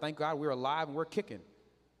Word, thank God we're alive and we're kicking.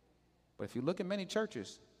 But if you look at many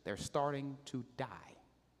churches, they're starting to die.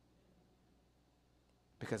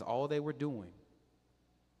 Because all they were doing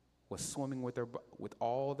was swimming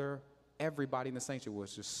everybody in the sanctuary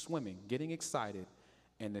was just swimming, getting excited,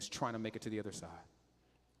 and just trying to make it to the other side.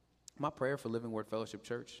 My prayer for Living Word Fellowship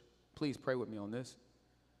Church, please pray with me on this,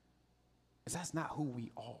 is that's not who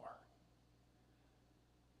we are.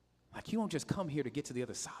 Like, you don't just come here to get to the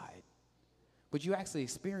other side, but you actually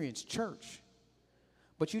experience church.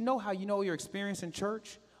 But you know how you know you're experiencing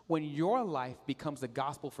church? When your life becomes the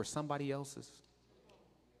gospel for somebody else's.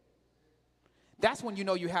 That's when you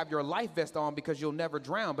know you have your life vest on because you'll never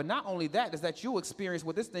drown. But not only that, is that you'll experience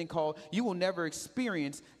what this thing called, you will never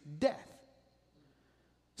experience death.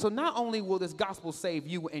 So not only will this gospel save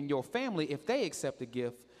you and your family if they accept the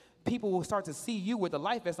gift, people will start to see you with the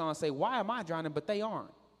life vest on and say, why am I drowning, but they aren't?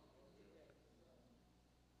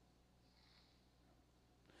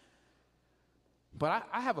 But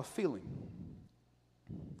I have a feeling,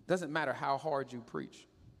 doesn't matter how hard you preach,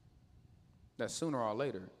 that sooner or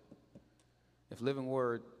later, if Living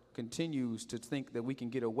Word continues to think that we can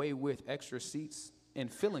get away with extra seats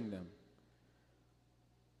and filling them,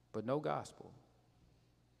 but no gospel,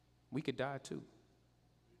 we could die too.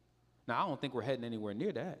 Now, I don't think we're heading anywhere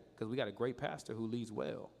near that because we got a great pastor who leads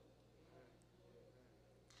well.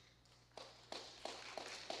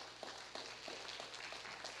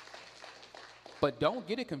 But don't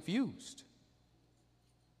get it confused.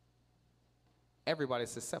 Everybody's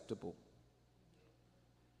susceptible.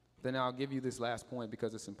 Then I'll give you this last point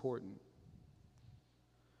because it's important.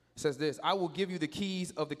 It says this, I will give you the keys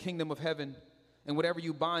of the kingdom of heaven, and whatever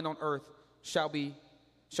you bind on earth shall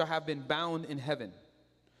have been bound in heaven,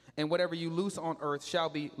 and whatever you loose on earth shall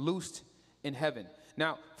be loosed in heaven.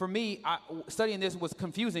 Now, for me, studying this was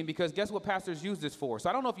confusing because guess what pastors use this for? So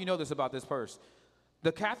I don't know if you know this about this verse.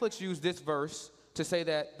 The Catholics use this verse to say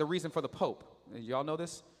that the reason for the Pope, y'all know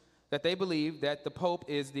this? That they believe that the Pope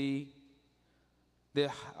is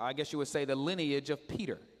I guess you would say, the lineage of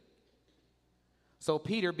Peter. So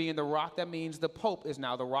Peter being the rock, that means the Pope is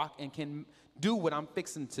now the rock and can do what I'm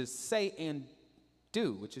fixing to say and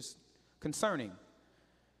do, which is concerning.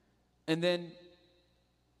 And then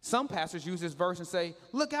some pastors use this verse and say,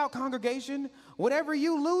 look out, congregation, whatever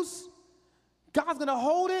you loose, God's going to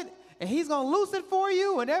hold it And he's going to loose it for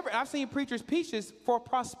you. And I've seen preachers preach this for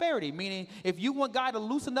prosperity, meaning if you want God to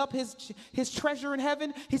loosen up his treasure in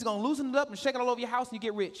heaven, he's going to loosen it up and shake it all over your house and you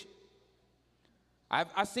get rich.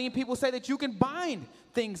 I've seen people say that you can bind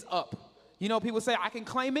things up. You know, people say, I can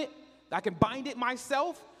claim it. I can bind it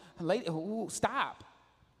myself. Stop.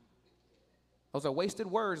 Those are wasted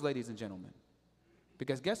words, ladies and gentlemen.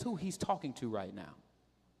 Because guess who he's talking to right now?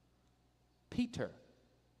 Peter.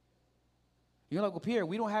 You're like, well, Peter,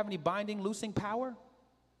 we don't have any binding, loosing power?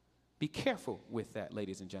 Be careful with that,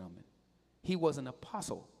 ladies and gentlemen. He was an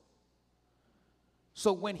apostle.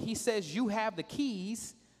 So when he says you have the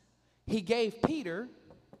keys, he gave Peter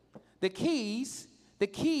the keys. The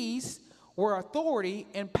keys were authority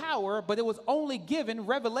and power, but it was only given,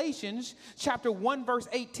 Revelations chapter 1, verse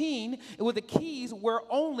 18, with the keys were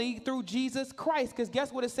only through Jesus Christ. Because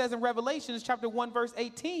guess what it says in Revelations chapter 1, verse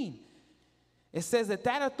 18? It says that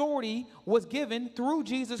authority was given through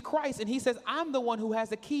Jesus Christ. And he says, I'm the one who has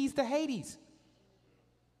the keys to Hades.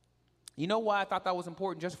 You know why I thought that was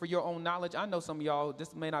important, just for your own knowledge? I know some of y'all,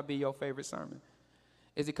 this may not be your favorite sermon.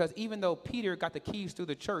 Is because even though Peter got the keys through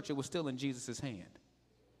the church, it was still in Jesus' hand.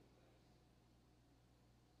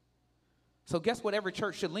 So guess what every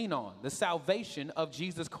church should lean on? The salvation of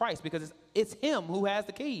Jesus Christ, because it's him who has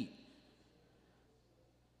the key.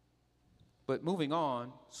 But moving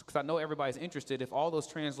on, because I know everybody's interested, if all those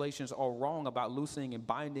translations are wrong about loosing and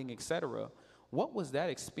binding, etc., what was that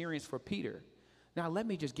experience for Peter? Now, let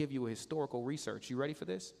me just give you a historical research. You ready for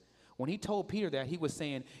this? When he told Peter that, he was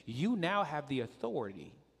saying, you now have the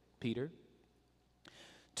authority, Peter,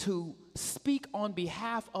 to speak on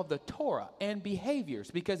behalf of the Torah and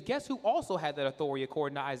behaviors. Because guess who also had that authority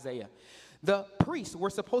according to Isaiah? The priests were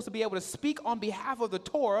supposed to be able to speak on behalf of the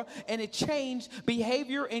Torah, and it changed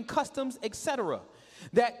behavior and customs, etc.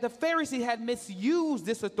 That the Pharisees had misused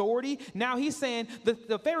this authority. Now he's saying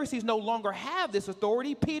the Pharisees no longer have this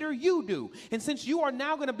authority. Peter, you do. And since you are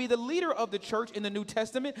now going to be the leader of the church in the New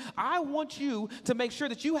Testament, I want you to make sure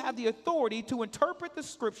that you have the authority to interpret the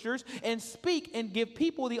scriptures and speak and give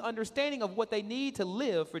people the understanding of what they need to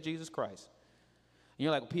live for Jesus Christ. And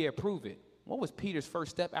you're like, Peter, prove it. What was Peter's first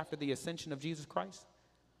step after the ascension of Jesus Christ?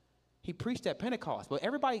 He preached at Pentecost. But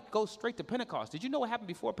everybody goes straight to Pentecost. Did you know what happened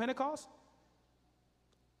before Pentecost?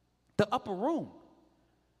 The upper room.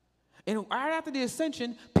 And right after the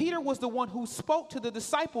ascension, Peter was the one who spoke to the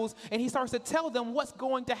disciples, and he starts to tell them what's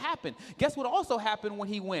going to happen. Guess what also happened when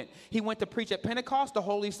he went? He went to preach at Pentecost. The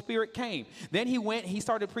Holy Spirit came. Then he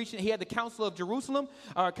started preaching. He had the Council of Jerusalem,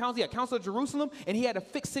 Council of Jerusalem, and he had to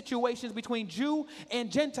fix situations between Jew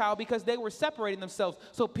and Gentile because they were separating themselves.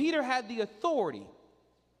 So Peter had the authority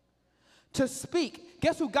to speak.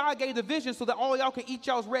 Guess who God gave the vision so that all y'all could eat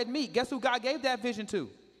y'all's red meat? Guess who God gave that vision to?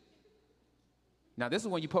 Now, this is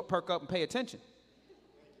when you perk up and pay attention.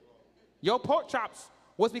 Your pork chops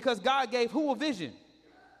was because God gave who a vision?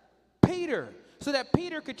 Peter. So that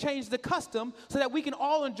Peter could change the custom so that we can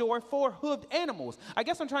all enjoy four-hooved animals. I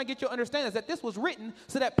guess I'm trying to get you to understand is that this was written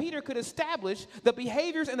so that Peter could establish the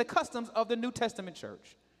behaviors and the customs of the New Testament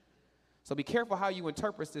church. So be careful how you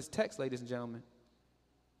interpret this text, ladies and gentlemen.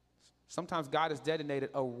 Sometimes God has designated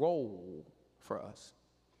a role for us.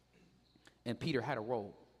 And Peter had a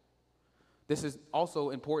role. This is also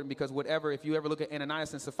important because if you ever look at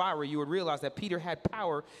Ananias and Sapphira, you would realize that Peter had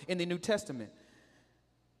power in the New Testament.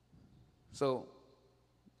 So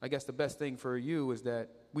I guess the best thing for you is that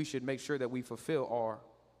we should make sure that we fulfill our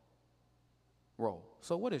role.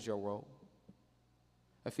 So what is your role?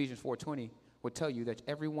 Ephesians 4:20 would tell you that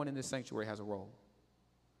everyone in this sanctuary has a role.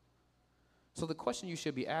 So the question you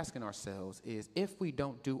should be asking ourselves is, if we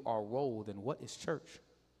don't do our role, then what is church?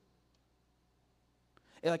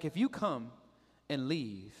 Like if you come and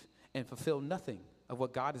leave and fulfill nothing of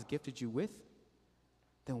what God has gifted you with,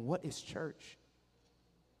 then what is church?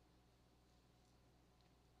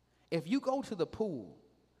 If you go to the pool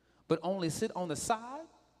but only sit on the side,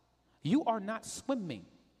 you are not swimming.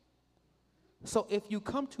 So if you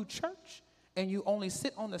come to church and you only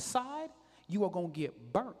sit on the side, you are going to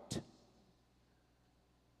get burnt.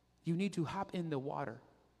 You need to hop in the water.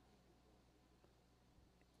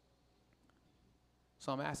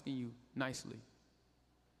 So I'm asking you nicely,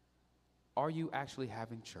 are you actually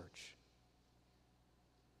having church?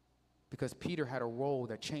 Because Peter had a role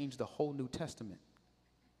that changed the whole New Testament.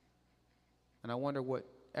 And I wonder what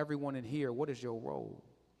everyone in here, what is your role?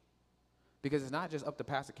 Because it's not just up to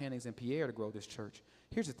Pastor Cannings and Pierre to grow this church.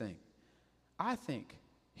 Here's the thing. I think,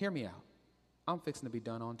 hear me out. I'm fixing to be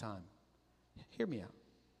done on time. Hear me out.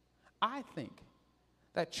 I think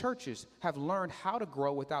that churches have learned how to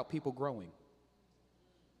grow without people growing.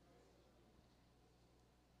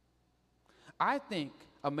 I think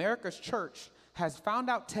America's church has found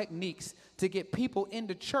out techniques to get people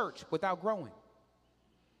into church without growing.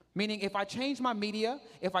 Meaning if I change my media,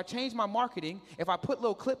 if I change my marketing, if I put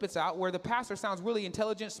little clippets out where the pastor sounds really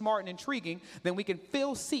intelligent, smart, and intriguing, then we can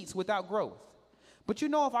fill seats without growth. But you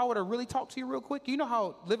know, if I were to really talk to you real quick, you know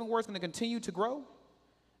how Living Word is going to continue to grow?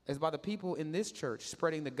 Is by the people in this church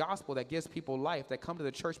spreading the gospel that gives people life, that come to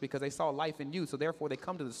the church because they saw life in you, so therefore they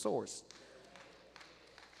come to the source.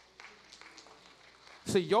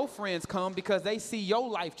 So your friends come because they see your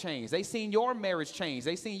life change. They seen your marriage change.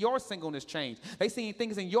 They seen your singleness change. They seen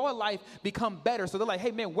things in your life become better. So they're like,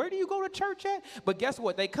 hey, man, where do you go to church at? But guess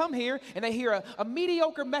what? They come here and they hear a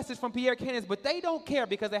mediocre message from Pierre Cannons, but they don't care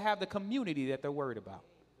because they have the community that they're worried about.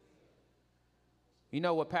 You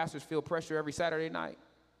know what pastors feel pressure every Saturday night?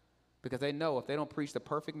 Because they know if they don't preach the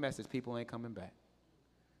perfect message, people ain't coming back.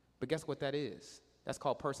 But guess what that is? That's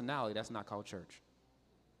called personality. That's not called church.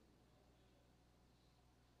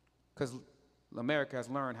 Because America has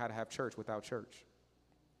learned how to have church without church.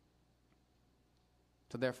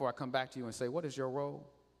 So therefore, I come back to you and say, what is your role?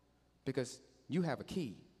 Because you have a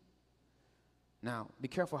key. Now, be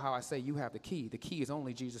careful how I say you have the key. The key is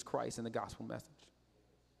only Jesus Christ and the gospel message.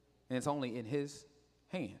 And it's only in his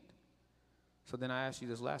hand. So then I ask you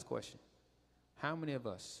this last question. How many of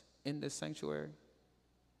us in this sanctuary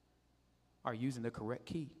are using the correct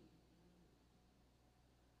key?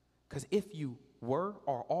 Because if you were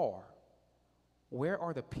or are, where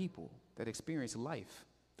are the people that experience life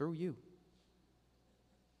through you?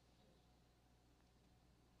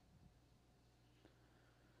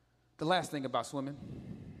 The last thing about swimming.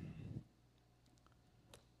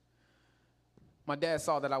 My dad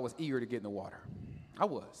saw that I was eager to get in the water. I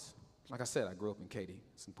was. Like I said, I grew up in Katy.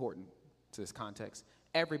 It's important to this context.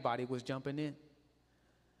 Everybody was jumping in.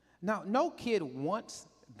 Now, no kid wants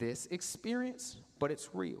this experience, but it's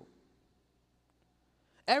real.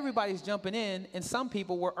 Everybody's jumping in, and some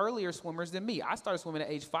people were earlier swimmers than me. I started swimming at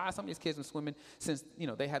age 5. Some of these kids been swimming since,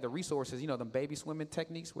 they had the resources, them baby swimming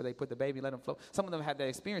techniques where they put the baby and let them float. Some of them had that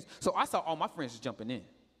experience. So I saw all my friends just jumping in,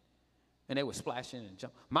 and they were splashing and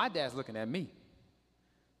jumping. My dad's looking at me.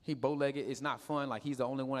 He bow-legged. It's not fun. Like, he's the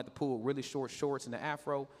only one at the pool, really short shorts and the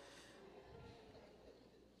afro.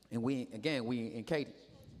 And we in Katy.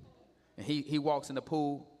 And he walks in the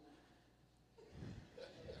pool.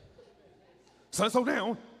 Son, slow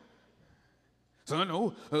down. Son,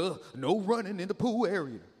 no running in the pool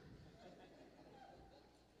area.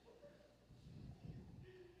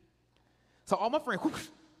 So all my friends, whoosh,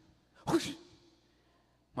 whoosh.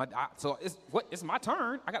 It's my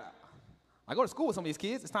turn. I go to school with some of these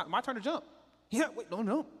kids. It's not my turn to jump. Yeah, wait,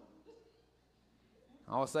 no.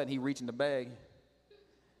 All of a sudden, he reached in the bag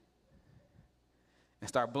and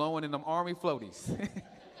start blowing in them army floaties.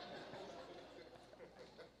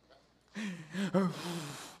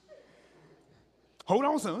 Hold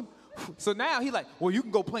on, son. So now he's like, well, you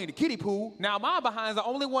can go play in the kiddie pool. Now my behind's the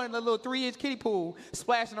only one in the little 3-inch kiddie pool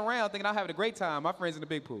splashing around thinking I'm having a great time. My friend's in the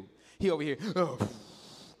big pool. He over here.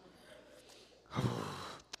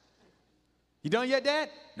 You done yet, Dad?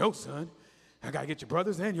 No, son. I got to get your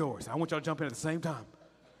brothers and yours. I want y'all to jump in at the same time.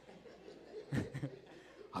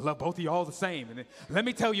 I love both of y'all the same. And let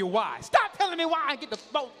me tell you why. Stop telling me why I get the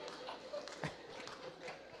boat.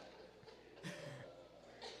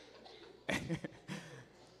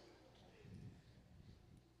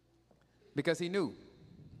 Because he knew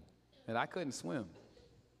that I couldn't swim.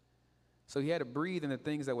 So he had to breathe in the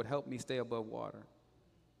things that would help me stay above water.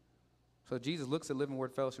 So Jesus looks at Living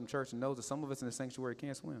Word Fellowship Church and knows that some of us in the sanctuary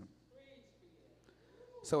can't swim.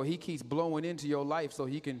 So he keeps blowing into your life so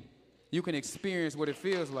you can experience what it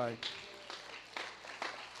feels like.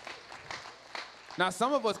 Now,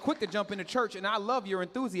 some of us quick to jump into church, and I love your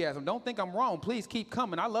enthusiasm. Don't think I'm wrong. Please keep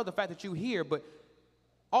coming. I love the fact that you're here, but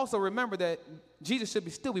also remember that Jesus should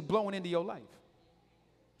still be blowing into your life.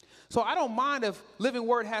 So I don't mind if Living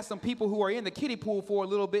Word has some people who are in the kiddie pool for a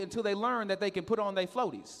little bit until they learn that they can put on their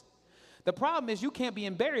floaties. The problem is you can't be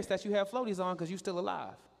embarrassed that you have floaties on because you're still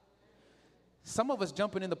alive. Some of us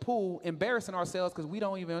jumping in the pool, embarrassing ourselves because we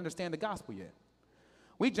don't even understand the gospel yet.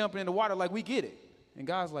 We jumping in the water like we get it. And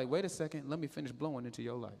God's like, wait a second, let me finish blowing into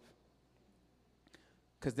your life.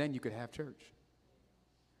 Because then you could have church.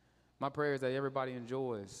 My prayer is that everybody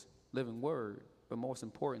enjoys Living Word, but most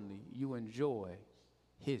importantly, you enjoy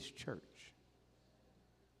his church.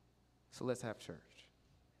 So let's have church.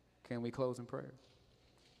 Can we close in prayer?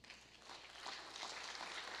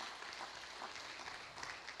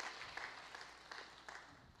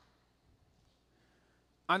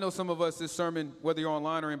 I know some of us, this sermon, whether you're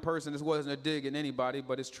online or in person, this wasn't a dig at anybody,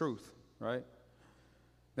 but it's truth, right?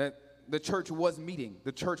 That the church was meeting.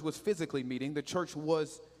 The church was physically meeting. The church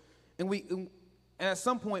was, and at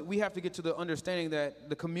some point we have to get to the understanding that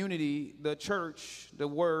the community, the church, the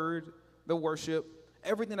word, the worship,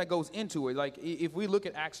 everything that goes into it. Like if we look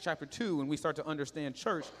at Acts chapter 2 and we start to understand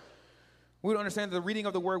church, we would understand that the reading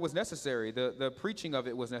of the word was necessary. The preaching of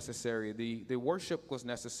it was necessary. The worship was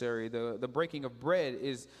necessary. The breaking of bread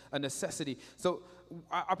is a necessity. So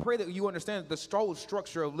I pray that you understand that the whole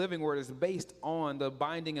structure of Living Word is based on the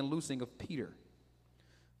binding and loosing of Peter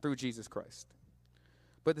through Jesus Christ.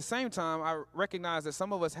 But at the same time, I recognize that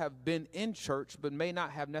some of us have been in church but may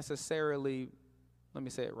not have necessarily, let me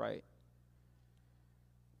say it right,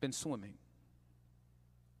 been swimming.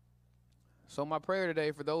 So my prayer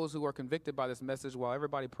today for those who are convicted by this message, while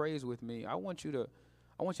everybody prays with me, I want you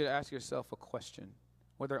to ask yourself a question,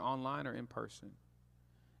 whether online or in person.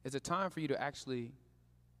 Is it time for you to actually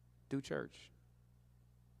do church?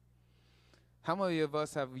 How many of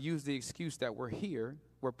us have used the excuse that we're here,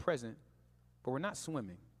 we're present, but we're not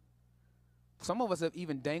swimming? Some of us have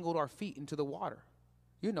even dangled our feet into the water.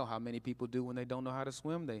 You know how many people do when they don't know how to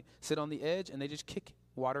swim. They sit on the edge and they just kick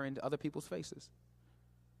water into other people's faces.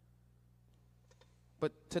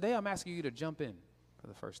 But today I'm asking you to jump in for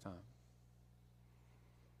the first time.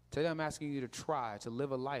 Today I'm asking you to try to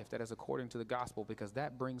live a life that is according to the gospel, because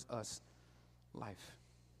that brings us life.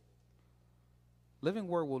 Living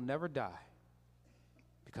Word will never die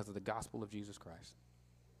because of the gospel of Jesus Christ.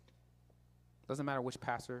 Doesn't matter which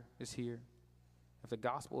pastor is here. If the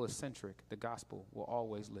gospel is centric, the gospel will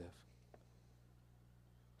always live.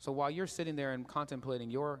 So while you're sitting there and contemplating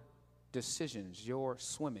your decisions, your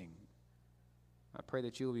swimming, I pray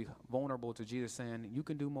that you will be vulnerable to Jesus, saying, you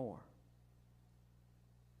can do more.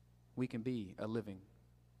 We can be a living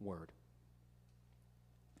word.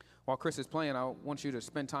 While Chris is playing, I want you to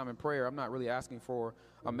spend time in prayer. I'm not really asking for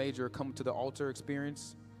a major come to the altar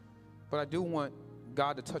experience, but I do want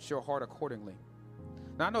God to touch your heart accordingly.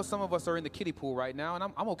 Now, I know some of us are in the kiddie pool right now, and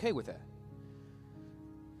I'm okay with that.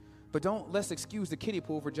 But let's excuse the kiddie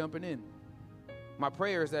pool for jumping in. My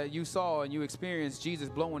prayer is that you saw and you experienced Jesus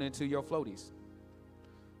blowing into your floaties,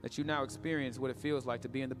 that you now experience what it feels like to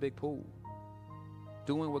be in the big pool,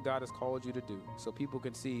 doing what God has called you to do, so people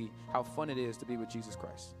can see how fun it is to be with Jesus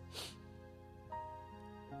Christ.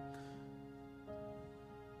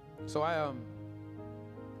 So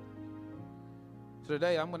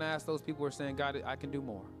today I'm going to ask those people who are saying, God, I can do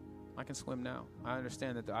more. I can swim now. I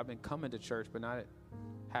understand that I've been coming to church, but not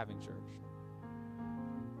having church.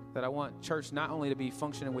 That I want church not only to be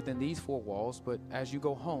functioning within these four walls, but as you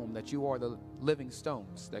go home, that you are the living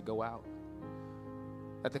stones that go out.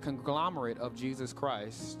 That the conglomerate of Jesus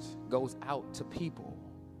Christ goes out to people.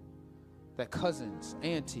 That cousins,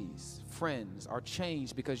 aunties, friends are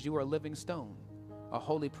changed because you are a living stone, a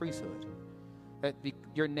holy priesthood. That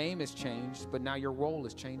your name is changed, but now your role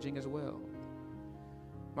is changing as well.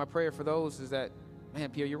 My prayer for those is that, man,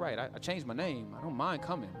 Pierre, you're right. I changed my name. I don't mind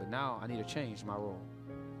coming, but now I need to change my role.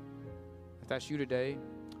 If that's you today,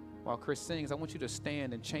 while Chris sings, I want you to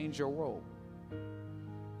stand and change your role.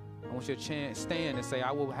 I want you to stand and say,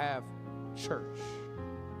 I will have church,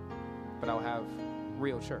 but I'll have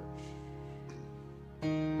real church.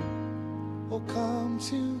 Oh, come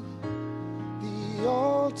to the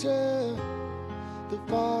altar. The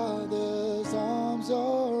Father's arms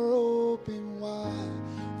are open wide.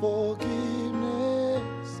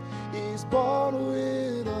 Forgiveness is bought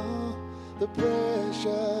with all the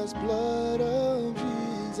precious blood of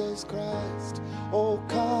Jesus Christ. Oh,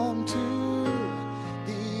 come to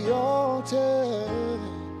the altar.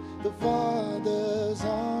 The Father's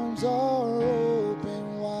arms are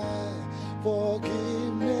open wide.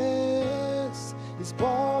 Forgiveness is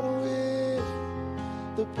bought with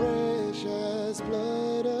the precious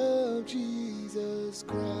blood of Jesus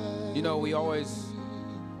Christ. You know, we always,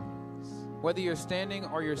 whether you're standing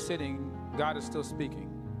or you're sitting, God is still speaking.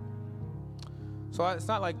 So it's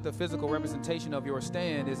not like the physical representation of your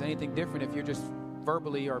stand is anything different if you're just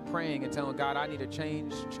verbally or praying and telling God, I need to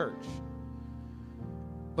change church.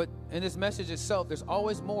 But in this message itself, there's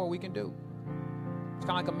always more we can do. It's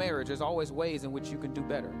kind of like a marriage. There's always ways in which you can do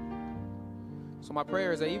better. So my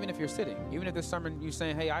prayer is that even if you're sitting, even if this sermon you're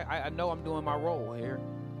saying, hey, I know I'm doing my role here,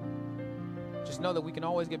 just know that we can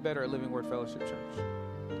always get better at Living Word Fellowship Church.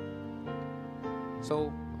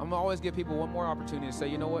 So I'm going to always give people one more opportunity to say,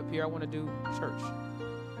 you know what, Pierre, I want to do church.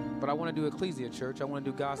 But I want to do Ecclesia Church. I want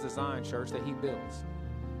to do God's design church that he builds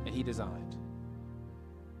and he designed.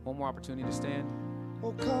 One more opportunity to stand.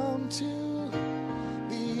 Oh, come to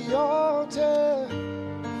the altar.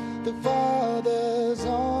 The Father's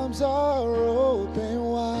arms are open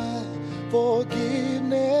wide.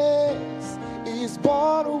 Forgiveness is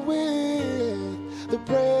bought with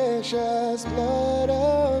precious blood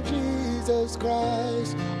of Jesus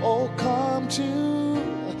Christ. Oh, come to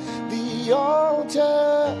the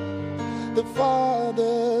altar. The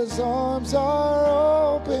Father's arms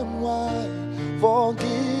are open wide.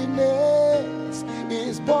 Forgiveness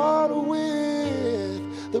is bought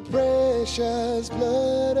with the precious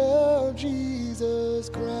blood of Jesus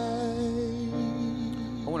Christ.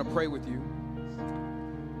 I want to pray with you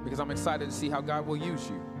because I'm excited to see how God will use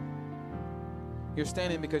you. You're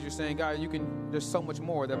standing because you're saying, God, there's so much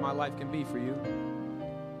more that my life can be for you.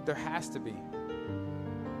 There has to be.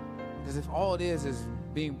 Because if all it is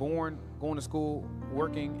being born, going to school,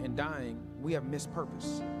 working, and dying, we have missed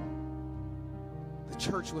purpose. The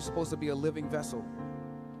church was supposed to be a living vessel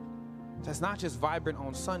that's not just vibrant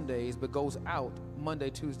on Sundays, but goes out Monday,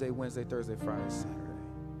 Tuesday, Wednesday, Thursday, Friday, Saturday.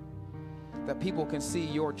 That people can see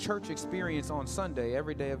your church experience on Sunday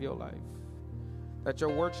every day of your life. That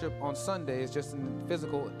your worship on Sunday is just a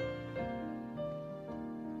physical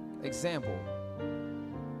example,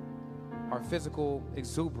 our physical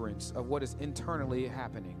exuberance of what is internally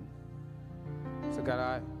happening. So God,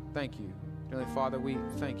 I thank you. Heavenly Father, we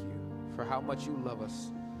thank you for how much you love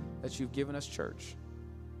us, that you've given us church,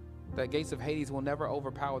 that gates of Hades will never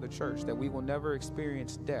overpower the church, that we will never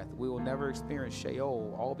experience death, we will never experience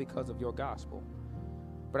Sheol, all because of your gospel.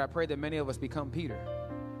 But I pray that many of us become Peter,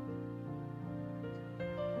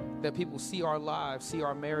 that people see our lives, see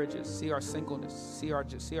our marriages, see our singleness, see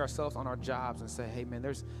ourselves on our jobs and say, hey man,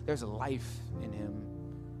 there's a life in him.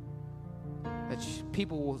 That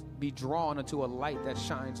people will be drawn into a light that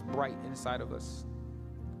shines bright inside of us.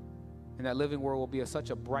 And that living world will be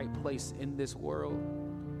such a bright place in this world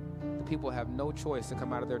that people have no choice to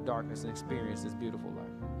come out of their darkness and experience this beautiful life.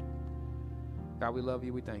 God, we love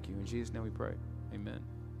you, we thank you. In Jesus' name we pray, amen.